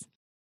sponsors.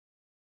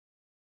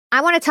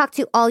 I want to talk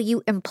to all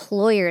you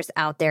employers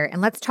out there,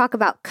 and let's talk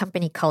about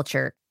company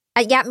culture.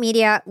 At Yap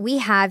Media, we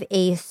have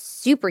a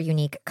super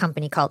unique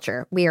company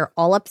culture. We are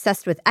all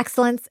obsessed with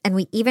excellence, and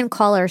we even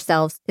call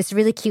ourselves this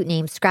really cute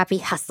name, Scrappy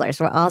Hustlers.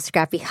 We're all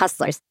Scrappy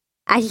Hustlers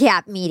at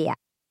Yap Media.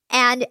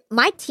 And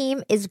my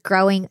team is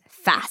growing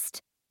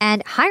fast.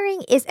 And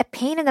hiring is a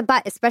pain in the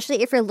butt,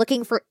 especially if you're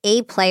looking for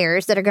A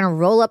players that are going to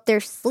roll up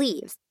their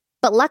sleeves.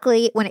 But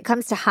luckily, when it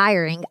comes to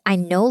hiring, I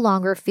no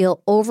longer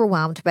feel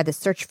overwhelmed by the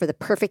search for the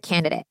perfect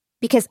candidate,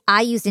 because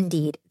I use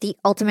Indeed, the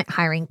ultimate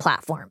hiring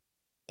platform.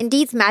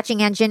 Indeed's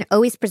matching engine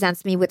always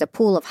presents me with a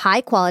pool of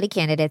high-quality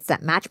candidates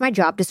that match my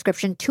job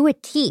description to a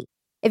T.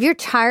 If you're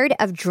tired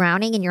of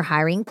drowning in your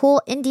hiring pool,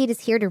 Indeed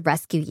is here to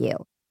rescue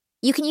you.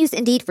 You can use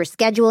Indeed for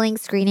scheduling,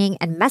 screening,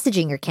 and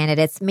messaging your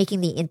candidates, making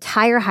the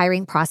entire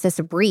hiring process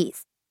a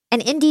breeze.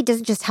 And Indeed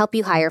doesn't just help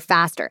you hire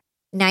faster.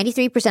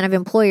 93% of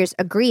employers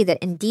agree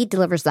that Indeed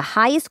delivers the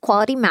highest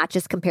quality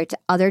matches compared to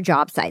other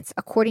job sites,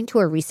 according to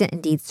a recent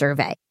Indeed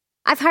survey.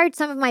 I've hired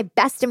some of my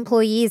best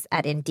employees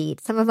at Indeed,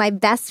 some of my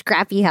best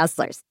scrappy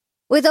hustlers.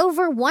 With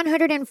over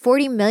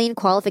 140 million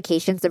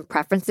qualifications and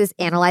preferences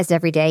analyzed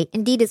every day,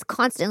 Indeed is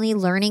constantly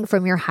learning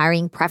from your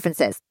hiring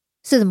preferences.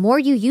 So the more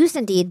you use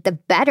Indeed, the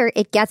better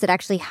it gets at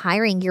actually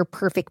hiring your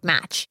perfect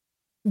match.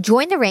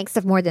 Join the ranks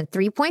of more than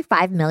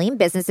 3.5 million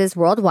businesses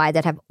worldwide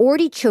that have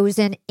already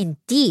chosen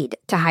Indeed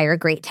to hire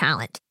great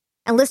talent.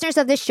 And listeners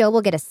of this show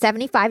will get a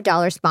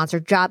 $75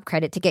 sponsored job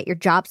credit to get your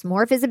jobs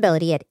more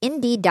visibility at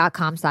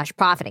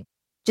Indeed.com/profiting.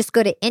 Just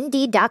go to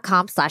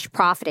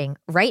Indeed.com/profiting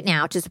right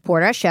now to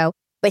support our show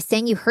by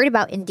saying you heard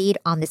about Indeed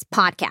on this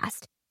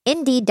podcast.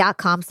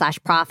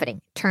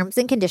 Indeed.com/profiting. Terms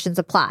and conditions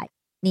apply.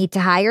 Need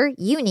to hire?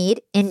 You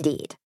need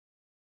Indeed.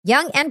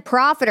 Young and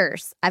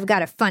profiters, I've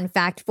got a fun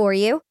fact for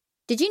you.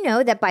 Did you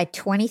know that by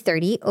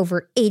 2030,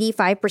 over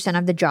 85%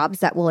 of the jobs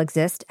that will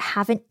exist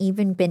haven't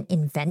even been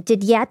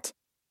invented yet?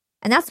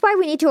 And that's why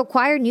we need to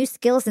acquire new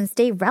skills and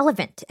stay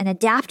relevant and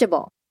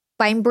adaptable.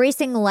 By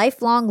embracing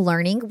lifelong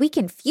learning, we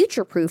can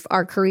future-proof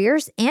our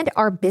careers and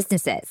our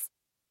businesses.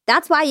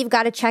 That's why you've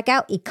got to check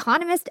out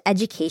Economist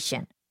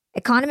Education.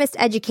 Economist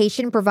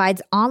Education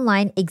provides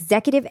online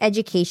executive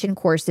education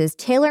courses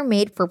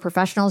tailor-made for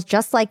professionals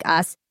just like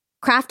us,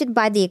 crafted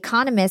by The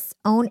Economist's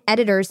own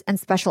editors and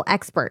special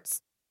experts.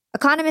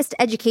 Economist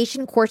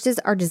Education courses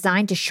are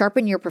designed to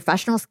sharpen your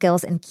professional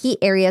skills in key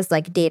areas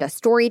like data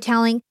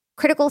storytelling,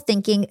 critical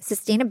thinking,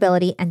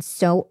 sustainability, and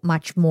so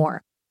much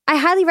more. I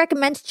highly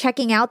recommend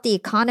checking out the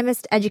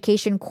Economist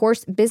Education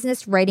course,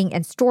 Business Writing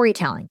and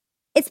Storytelling.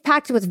 It's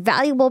packed with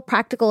valuable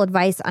practical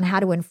advice on how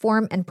to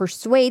inform and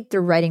persuade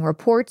through writing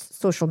reports,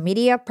 social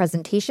media,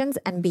 presentations,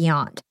 and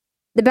beyond.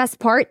 The best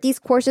part, these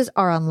courses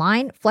are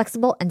online,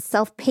 flexible, and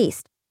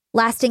self-paced,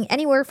 lasting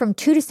anywhere from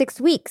 2 to 6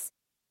 weeks.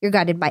 You're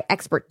guided by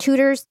expert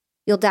tutors.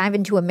 You'll dive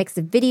into a mix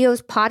of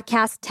videos,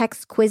 podcasts,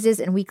 texts, quizzes,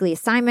 and weekly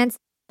assignments.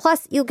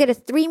 Plus, you'll get a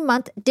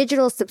 3-month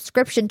digital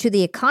subscription to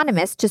The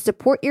Economist to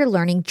support your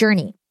learning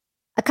journey.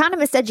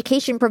 Economist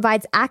Education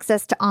provides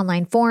access to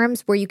online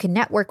forums where you can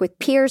network with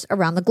peers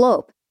around the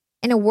globe.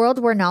 In a world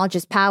where knowledge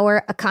is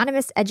power,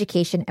 Economist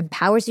Education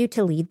empowers you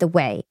to lead the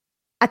way.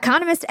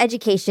 Economist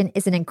Education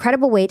is an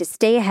incredible way to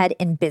stay ahead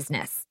in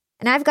business.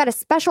 And I've got a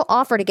special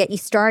offer to get you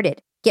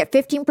started. Get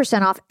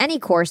 15% off any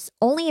course,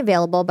 only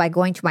available by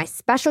going to my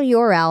special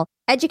URL,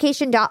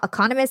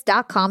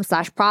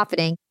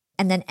 education.economist.com/profiting,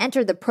 and then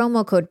enter the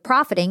promo code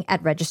profiting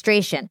at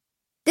registration.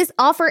 This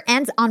offer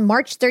ends on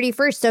March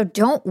 31st, so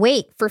don't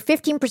wait. For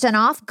 15%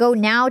 off, go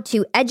now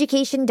to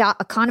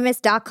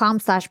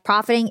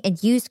education.economist.com/profiting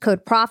and use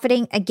code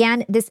profiting.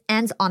 Again, this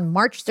ends on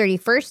March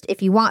 31st.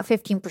 If you want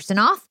 15%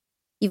 off,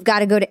 you've got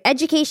to go to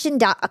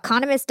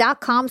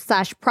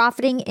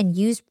education.economist.com/profiting and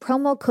use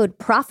promo code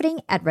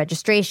profiting at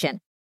registration.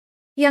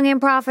 Young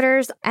and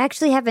profiters, I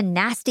actually have a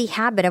nasty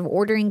habit of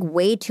ordering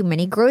way too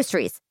many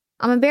groceries.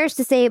 I'm embarrassed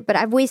to say it, but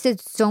I've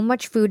wasted so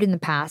much food in the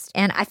past,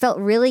 and I felt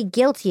really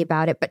guilty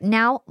about it, but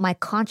now my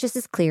conscience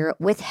is clear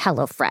with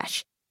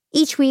HelloFresh.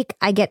 Each week,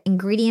 I get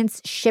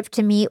ingredients shipped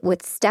to me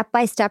with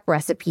step-by-step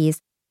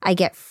recipes. I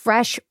get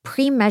fresh,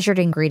 pre-measured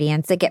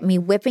ingredients that get me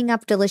whipping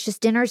up delicious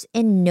dinners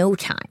in no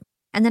time.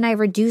 And then I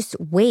reduce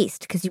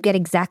waste because you get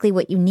exactly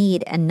what you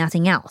need and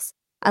nothing else.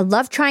 I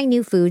love trying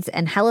new foods,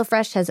 and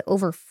HelloFresh has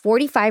over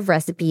 45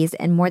 recipes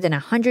and more than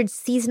 100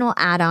 seasonal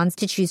add-ons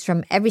to choose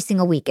from every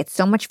single week. It's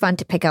so much fun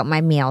to pick out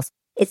my meals.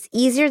 It's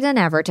easier than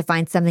ever to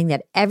find something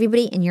that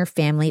everybody in your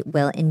family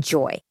will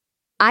enjoy.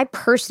 I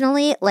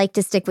personally like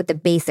to stick with the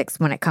basics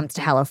when it comes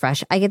to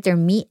HelloFresh. I get their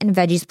meat and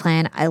veggies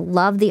plan. I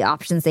love the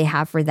options they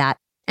have for that.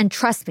 And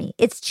trust me,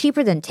 it's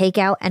cheaper than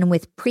takeout, and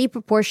with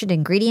pre-proportioned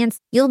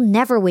ingredients, you'll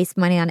never waste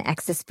money on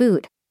excess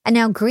food. And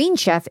now Green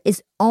Chef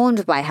is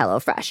owned by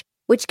HelloFresh,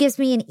 which gives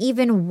me an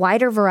even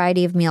wider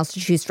variety of meals to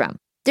choose from.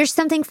 There's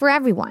something for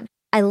everyone.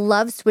 I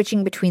love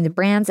switching between the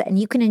brands, and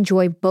you can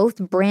enjoy both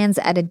brands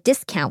at a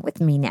discount with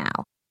me now.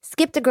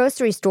 Skip the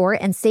grocery store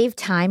and save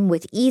time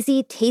with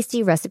easy,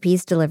 tasty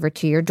recipes delivered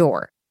to your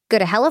door. Go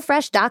to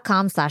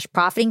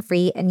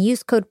HelloFresh.com/profitingfree and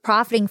use code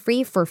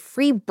profitingfree for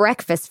free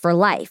breakfast for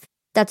life.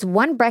 That's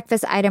one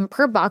breakfast item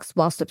per box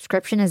while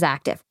subscription is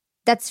active.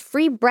 That's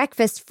free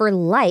breakfast for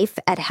life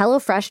at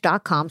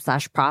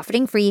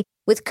HelloFresh.com/profitingfree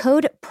with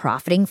code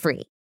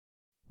profitingfree.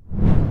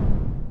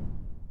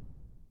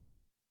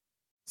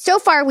 So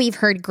far, we've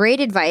heard great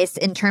advice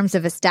in terms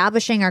of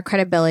establishing our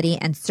credibility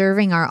and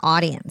serving our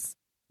audience.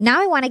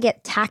 Now I want to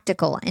get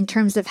tactical in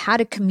terms of how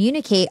to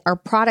communicate our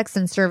products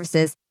and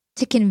services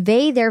to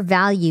convey their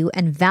value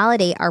and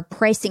validate our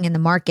pricing in the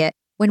market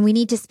when we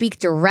need to speak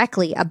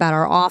directly about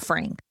our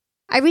offering.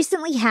 I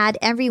recently had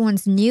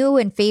everyone's new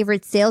and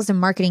favorite sales and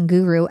marketing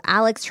guru,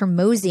 Alex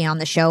Hormozi, on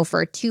the show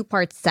for a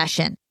 2-part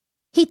session.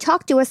 He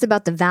talked to us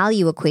about the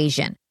value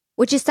equation,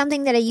 which is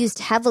something that I used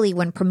heavily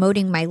when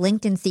promoting my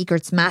LinkedIn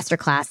Secrets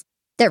Masterclass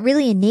that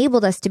really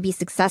enabled us to be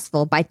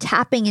successful by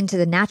tapping into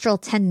the natural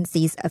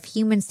tendencies of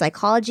human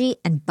psychology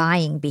and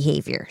buying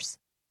behaviors.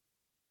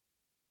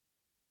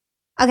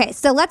 Okay,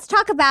 so let's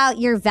talk about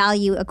your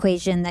value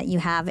equation that you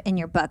have in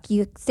your book.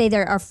 You say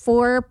there are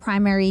 4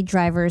 primary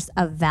drivers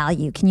of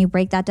value. Can you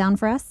break that down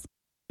for us?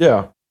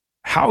 Yeah.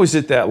 How is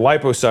it that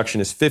liposuction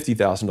is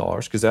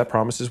 $50,000 because that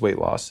promises weight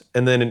loss,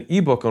 and then an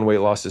ebook on weight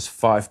loss is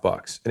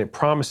 $5 and it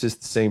promises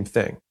the same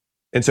thing?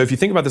 And so if you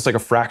think about this like a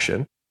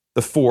fraction,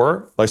 the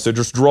 4, so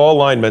just draw a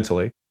line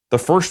mentally. The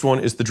first one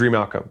is the dream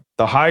outcome.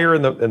 The higher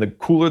and the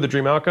cooler the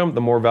dream outcome,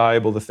 the more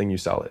valuable the thing you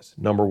sell is,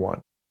 number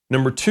 1.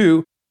 Number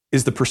 2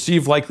 is the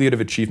perceived likelihood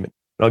of achievement.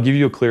 And I'll give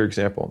you a clear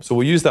example. So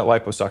we'll use that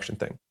liposuction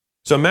thing.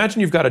 So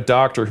imagine you've got a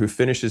doctor who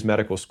finishes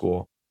medical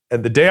school,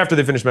 and the day after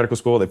they finish medical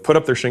school, they put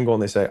up their shingle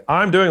and they say,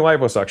 I'm doing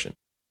liposuction. And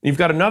you've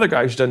got another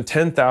guy who's done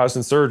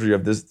 10,000 surgery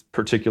of this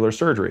particular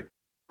surgery.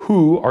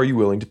 Who are you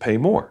willing to pay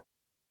more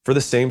for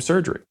the same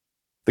surgery?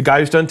 The guy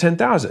who's done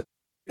 10,000.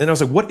 And I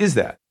was like, what is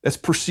that? That's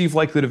perceived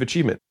likelihood of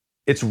achievement.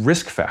 It's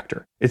risk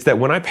factor. It's that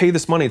when I pay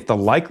this money, it's the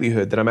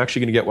likelihood that I'm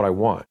actually going to get what I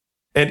want.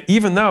 And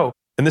even though,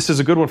 and this is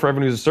a good one for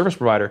everyone who's a service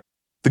provider,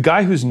 the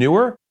guy who's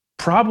newer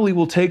probably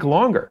will take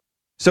longer.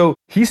 So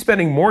he's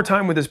spending more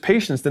time with his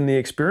patients than the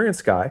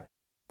experienced guy,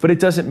 but it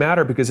doesn't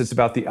matter because it's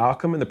about the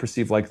outcome and the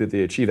perceived likelihood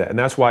they achieve that. And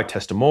that's why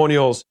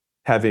testimonials,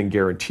 having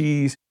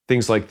guarantees,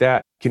 things like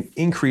that can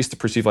increase the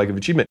perceived likelihood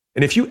of achievement.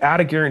 And if you add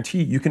a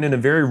guarantee, you can in a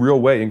very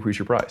real way increase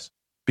your price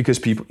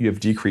because you have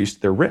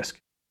decreased their risk.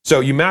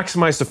 So you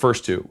maximize the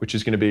first two, which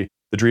is going to be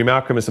the dream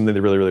outcome is something they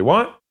really, really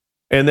want,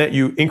 and that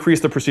you increase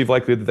the perceived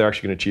likelihood that they're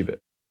actually going to achieve it.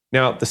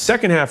 Now, the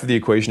second half of the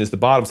equation is the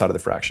bottom side of the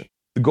fraction.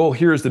 The goal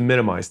here is to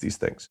minimize these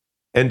things.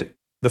 And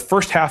the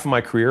first half of my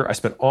career, I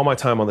spent all my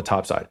time on the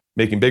top side,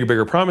 making bigger,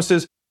 bigger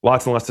promises,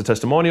 lots and lots of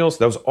testimonials.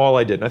 That was all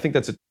I did. And I think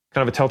that's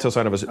kind of a telltale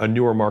sign of a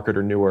newer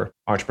marketer, newer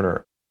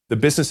entrepreneur. The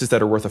businesses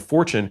that are worth a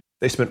fortune,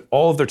 they spend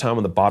all of their time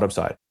on the bottom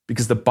side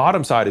because the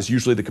bottom side is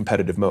usually the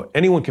competitive moat.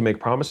 Anyone can make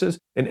promises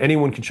and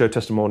anyone can show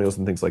testimonials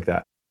and things like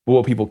that. But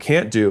what people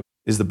can't do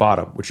is the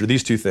bottom, which are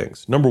these two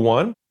things. Number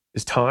one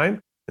is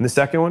time, and the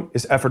second one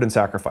is effort and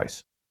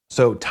sacrifice.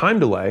 So time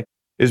delay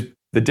is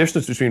the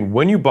distance between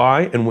when you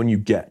buy and when you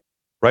get,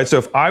 right? So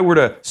if I were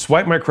to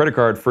swipe my credit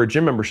card for a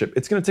gym membership,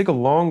 it's going to take a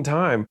long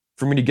time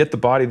for me to get the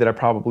body that I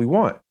probably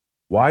want.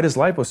 Why does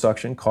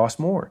liposuction cost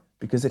more?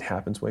 Because it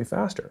happens way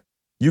faster.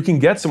 You can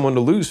get someone to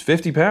lose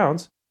 50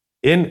 pounds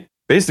in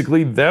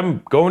basically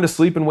them going to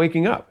sleep and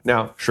waking up.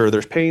 Now, sure,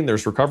 there's pain,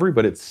 there's recovery,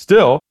 but it's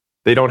still,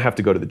 they don't have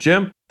to go to the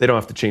gym. They don't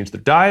have to change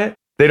their diet.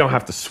 They don't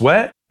have to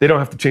sweat. They don't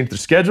have to change their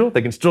schedule.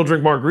 They can still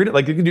drink margarita.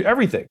 Like they can do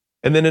everything.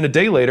 And then in a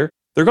day later,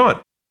 they're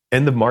gone.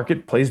 And the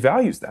marketplace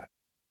values that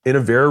in a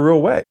very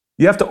real way.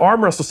 You have to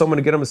arm wrestle someone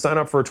to get them to sign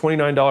up for a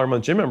 $29 a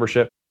month gym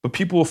membership, but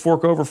people will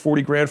fork over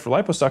 40 grand for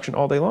liposuction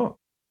all day long.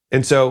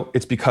 And so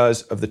it's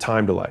because of the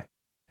time delay.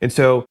 And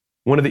so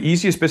one of the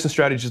easiest business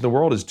strategies in the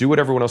world is do what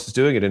everyone else is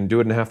doing it and do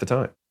it in half the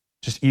time.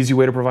 Just easy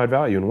way to provide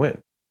value and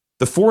win.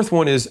 The fourth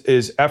one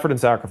is effort and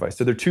sacrifice.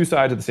 So they're two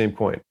sides of the same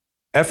coin.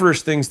 Effort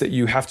is things that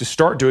you have to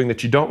start doing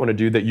that you don't want to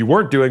do, that you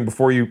weren't doing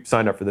before you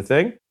signed up for the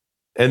thing.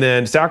 And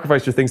then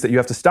sacrifice are things that you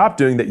have to stop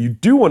doing that you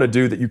do want to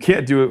do that you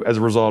can't do as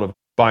a result of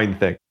buying the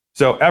thing.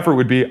 So effort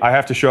would be, I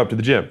have to show up to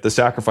the gym. The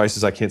sacrifice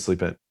is I can't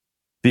sleep in.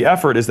 The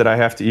effort is that I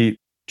have to eat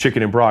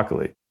chicken and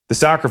broccoli. The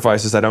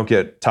sacrifice is I don't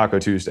get Taco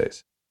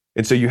Tuesdays.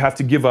 And so you have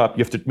to give up,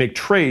 you have to make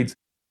trades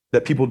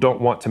that people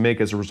don't want to make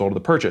as a result of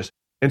the purchase.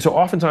 And so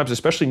oftentimes,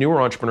 especially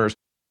newer entrepreneurs,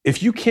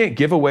 if you can't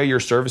give away your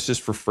services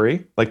for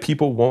free, like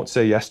people won't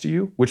say yes to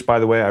you, which by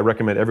the way, I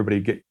recommend everybody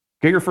get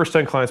your first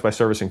 10 clients by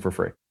servicing for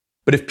free.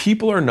 But if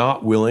people are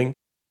not willing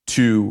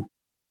to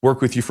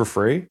work with you for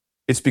free,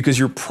 it's because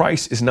your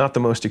price is not the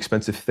most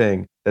expensive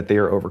thing that they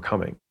are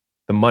overcoming,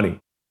 the money,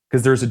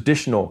 because there's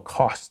additional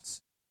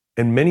costs.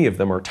 And many of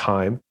them are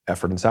time,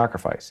 effort, and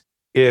sacrifice.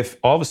 If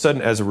all of a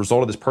sudden, as a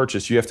result of this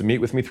purchase, you have to meet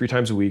with me 3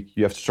 times a week,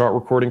 you have to start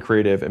recording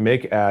creative and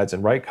make ads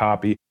and write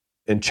copy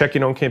and check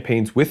in on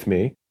campaigns with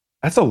me,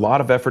 that's a lot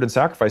of effort and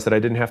sacrifice that I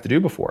didn't have to do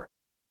before.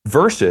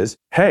 Versus,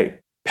 hey,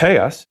 pay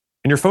us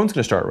and your phone's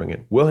going to start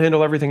ringing. We'll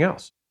handle everything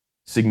else.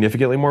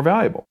 Significantly more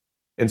valuable.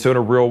 And so in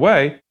a real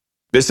way,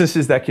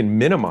 businesses that can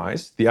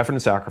minimize the effort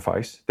and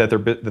sacrifice that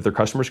their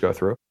customers go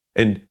through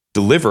and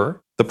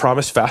deliver the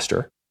promise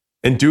faster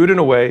and do it in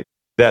a way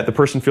that the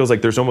person feels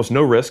like there's almost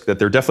no risk, that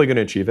they're definitely going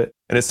to achieve it,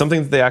 and it's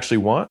something that they actually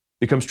want,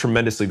 becomes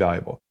tremendously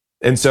valuable.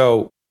 And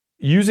so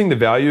using the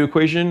value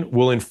equation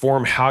will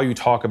inform how you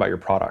talk about your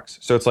products.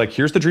 So it's like,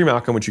 here's the dream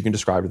outcome, which you can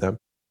describe to them.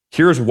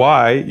 Here's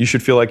why you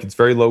should feel like it's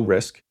very low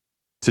risk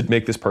to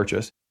make this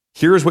purchase.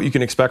 Here's what you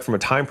can expect from a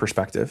time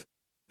perspective.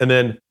 And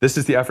then this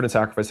is the effort and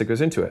sacrifice that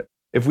goes into it.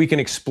 If we can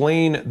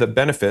explain the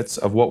benefits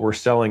of what we're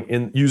selling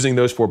in using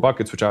those 4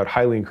 buckets, which I would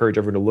highly encourage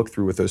everyone to look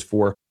through with those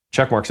 4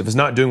 check marks. If it's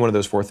not doing one of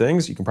those 4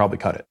 things, you can probably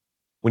cut it.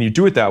 When you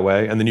do it that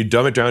way, and then you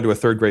dumb it down to a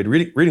 3rd grade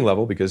reading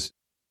level, because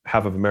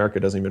half of America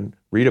doesn't even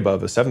read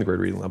above a 7th grade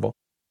reading level,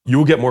 you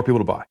will get more people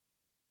to buy.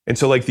 And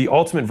so like the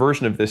ultimate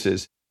version of this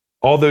is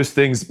all those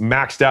things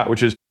maxed out,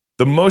 which is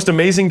the most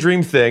amazing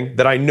dream thing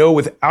that I know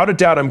without a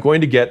doubt I'm going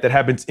to get that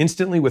happens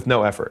instantly with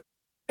no effort.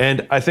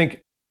 And I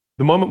think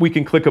the moment we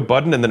can click a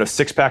button and then a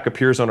 6-pack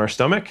appears on our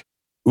stomach,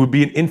 it would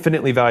be an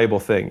infinitely valuable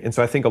thing. And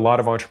so I think a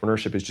lot of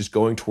entrepreneurship is just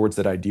going towards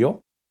that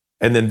ideal.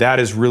 And then that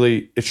is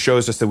really, it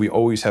shows us that we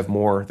always have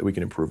more that we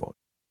can improve on.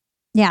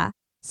 Yeah.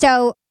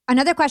 So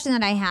another question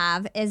that I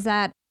have is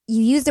that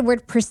you use the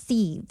word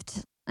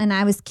perceived, and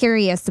I was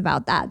curious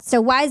about that.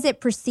 So why is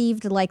it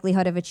perceived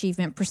likelihood of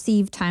achievement,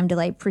 perceived time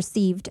delay,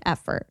 perceived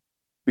effort?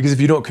 Because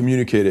if you don't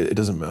communicate it, it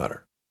doesn't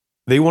matter.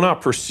 They will not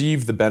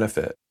perceive the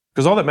benefit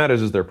because all that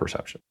matters is their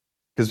perception.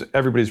 Because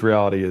everybody's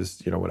reality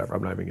is, whatever.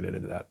 I'm not even getting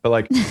into that. But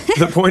like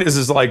the point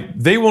is like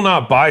they will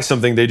not buy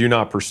something they do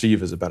not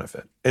perceive as a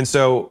benefit. And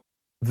so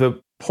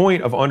the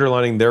point of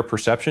underlining their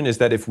perception is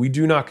that if we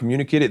do not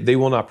communicate it, they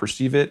will not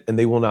perceive it and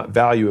they will not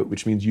value it,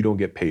 which means you don't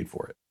get paid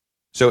for it.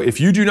 So if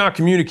you do not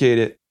communicate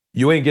it,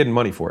 you ain't getting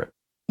money for it.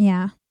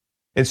 Yeah.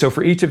 And so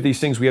for each of these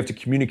things, we have to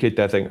communicate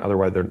that thing.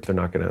 Otherwise, they're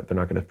not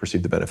gonna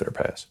perceive the benefit or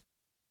pay us.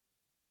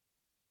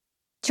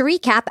 To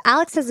recap,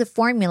 Alex has a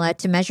formula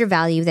to measure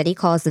value that he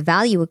calls the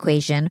value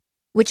equation,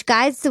 which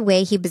guides the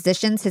way he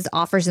positions his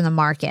offers in the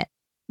market.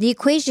 The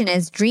equation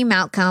is dream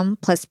outcome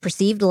plus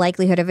perceived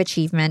likelihood of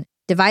achievement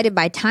divided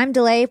by time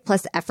delay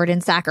plus effort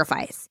and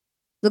sacrifice.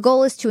 The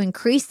goal is to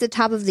increase the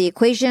top of the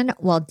equation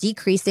while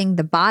decreasing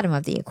the bottom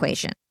of the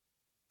equation.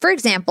 For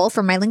example,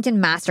 for my LinkedIn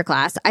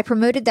Masterclass, I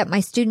promoted that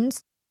my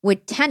students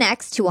would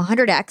 10x to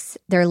 100x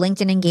their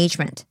LinkedIn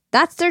engagement.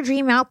 That's their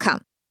dream outcome.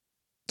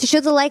 To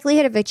show the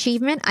likelihood of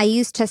achievement, I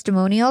used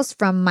testimonials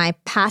from my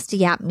past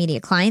Yap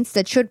Media clients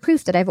that showed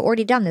proof that I've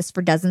already done this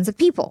for dozens of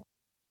people.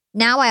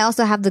 Now I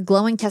also have the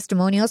glowing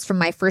testimonials from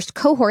my first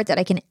cohort that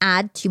I can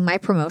add to my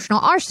promotional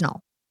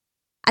arsenal.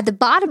 At the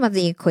bottom of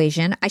the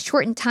equation, I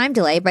shortened time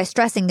delay by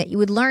stressing that you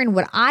would learn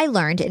what I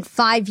learned in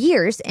 5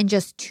 years in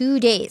just 2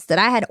 days, that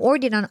I had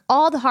already done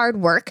all the hard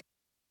work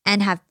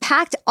and have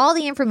packed all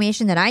the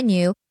information that I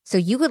knew so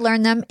you could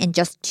learn them in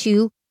just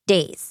 2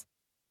 days,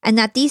 and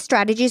that these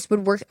strategies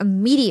would work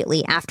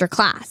immediately after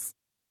class.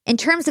 In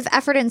terms of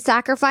effort and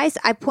sacrifice,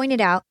 I pointed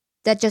out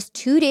that just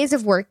 2 days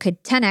of work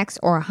could 10x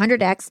or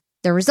 100x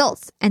the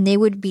results, and they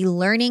would be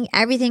learning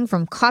everything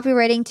from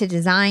copywriting to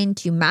design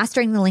to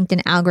mastering the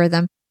LinkedIn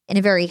algorithm in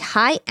a very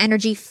high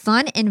energy,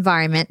 fun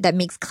environment that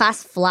makes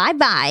class fly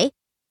by,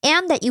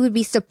 and that you would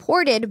be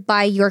supported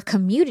by your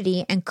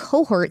community and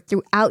cohort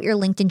throughout your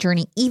LinkedIn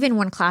journey. Even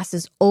when class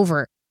is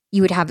over,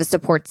 you would have a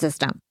support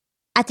system.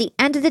 At the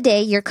end of the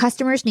day, your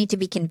customers need to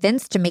be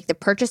convinced to make the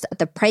purchase at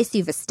the price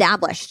you've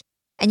established,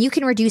 and you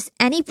can reduce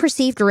any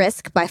perceived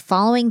risk by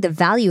following the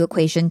value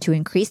equation to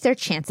increase their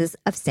chances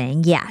of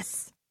saying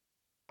yes.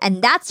 And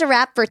that's a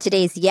wrap for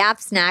today's Yap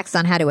Snacks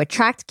on how to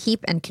attract,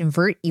 keep, and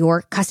convert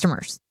your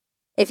customers.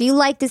 If you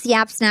like this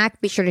Yap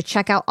Snack, be sure to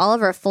check out all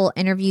of our full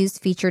interviews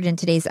featured in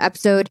today's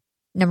episode.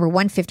 Number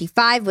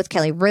 155 with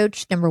Kelly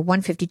Roach, number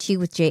 152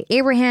 with Jay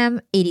Abraham,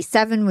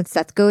 87 with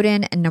Seth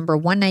Godin, and number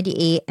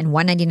 198 and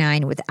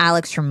 199 with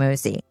Alex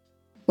Hormozi.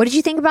 What did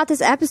you think about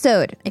this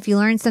episode? If you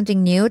learned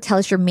something new, tell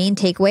us your main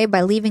takeaway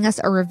by leaving us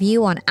a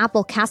review on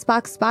Apple,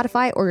 Castbox,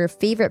 Spotify, or your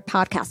favorite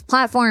podcast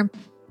platform.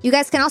 You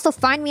guys can also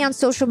find me on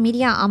social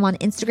media. I'm on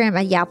Instagram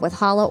at Yap with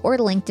Hala, or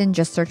LinkedIn.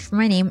 Just search for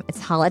my name.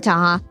 It's Hala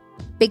Taha.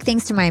 Big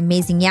thanks to my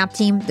amazing Yap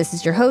team. This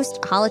is your host,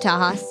 Hala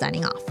Taha,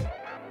 signing off.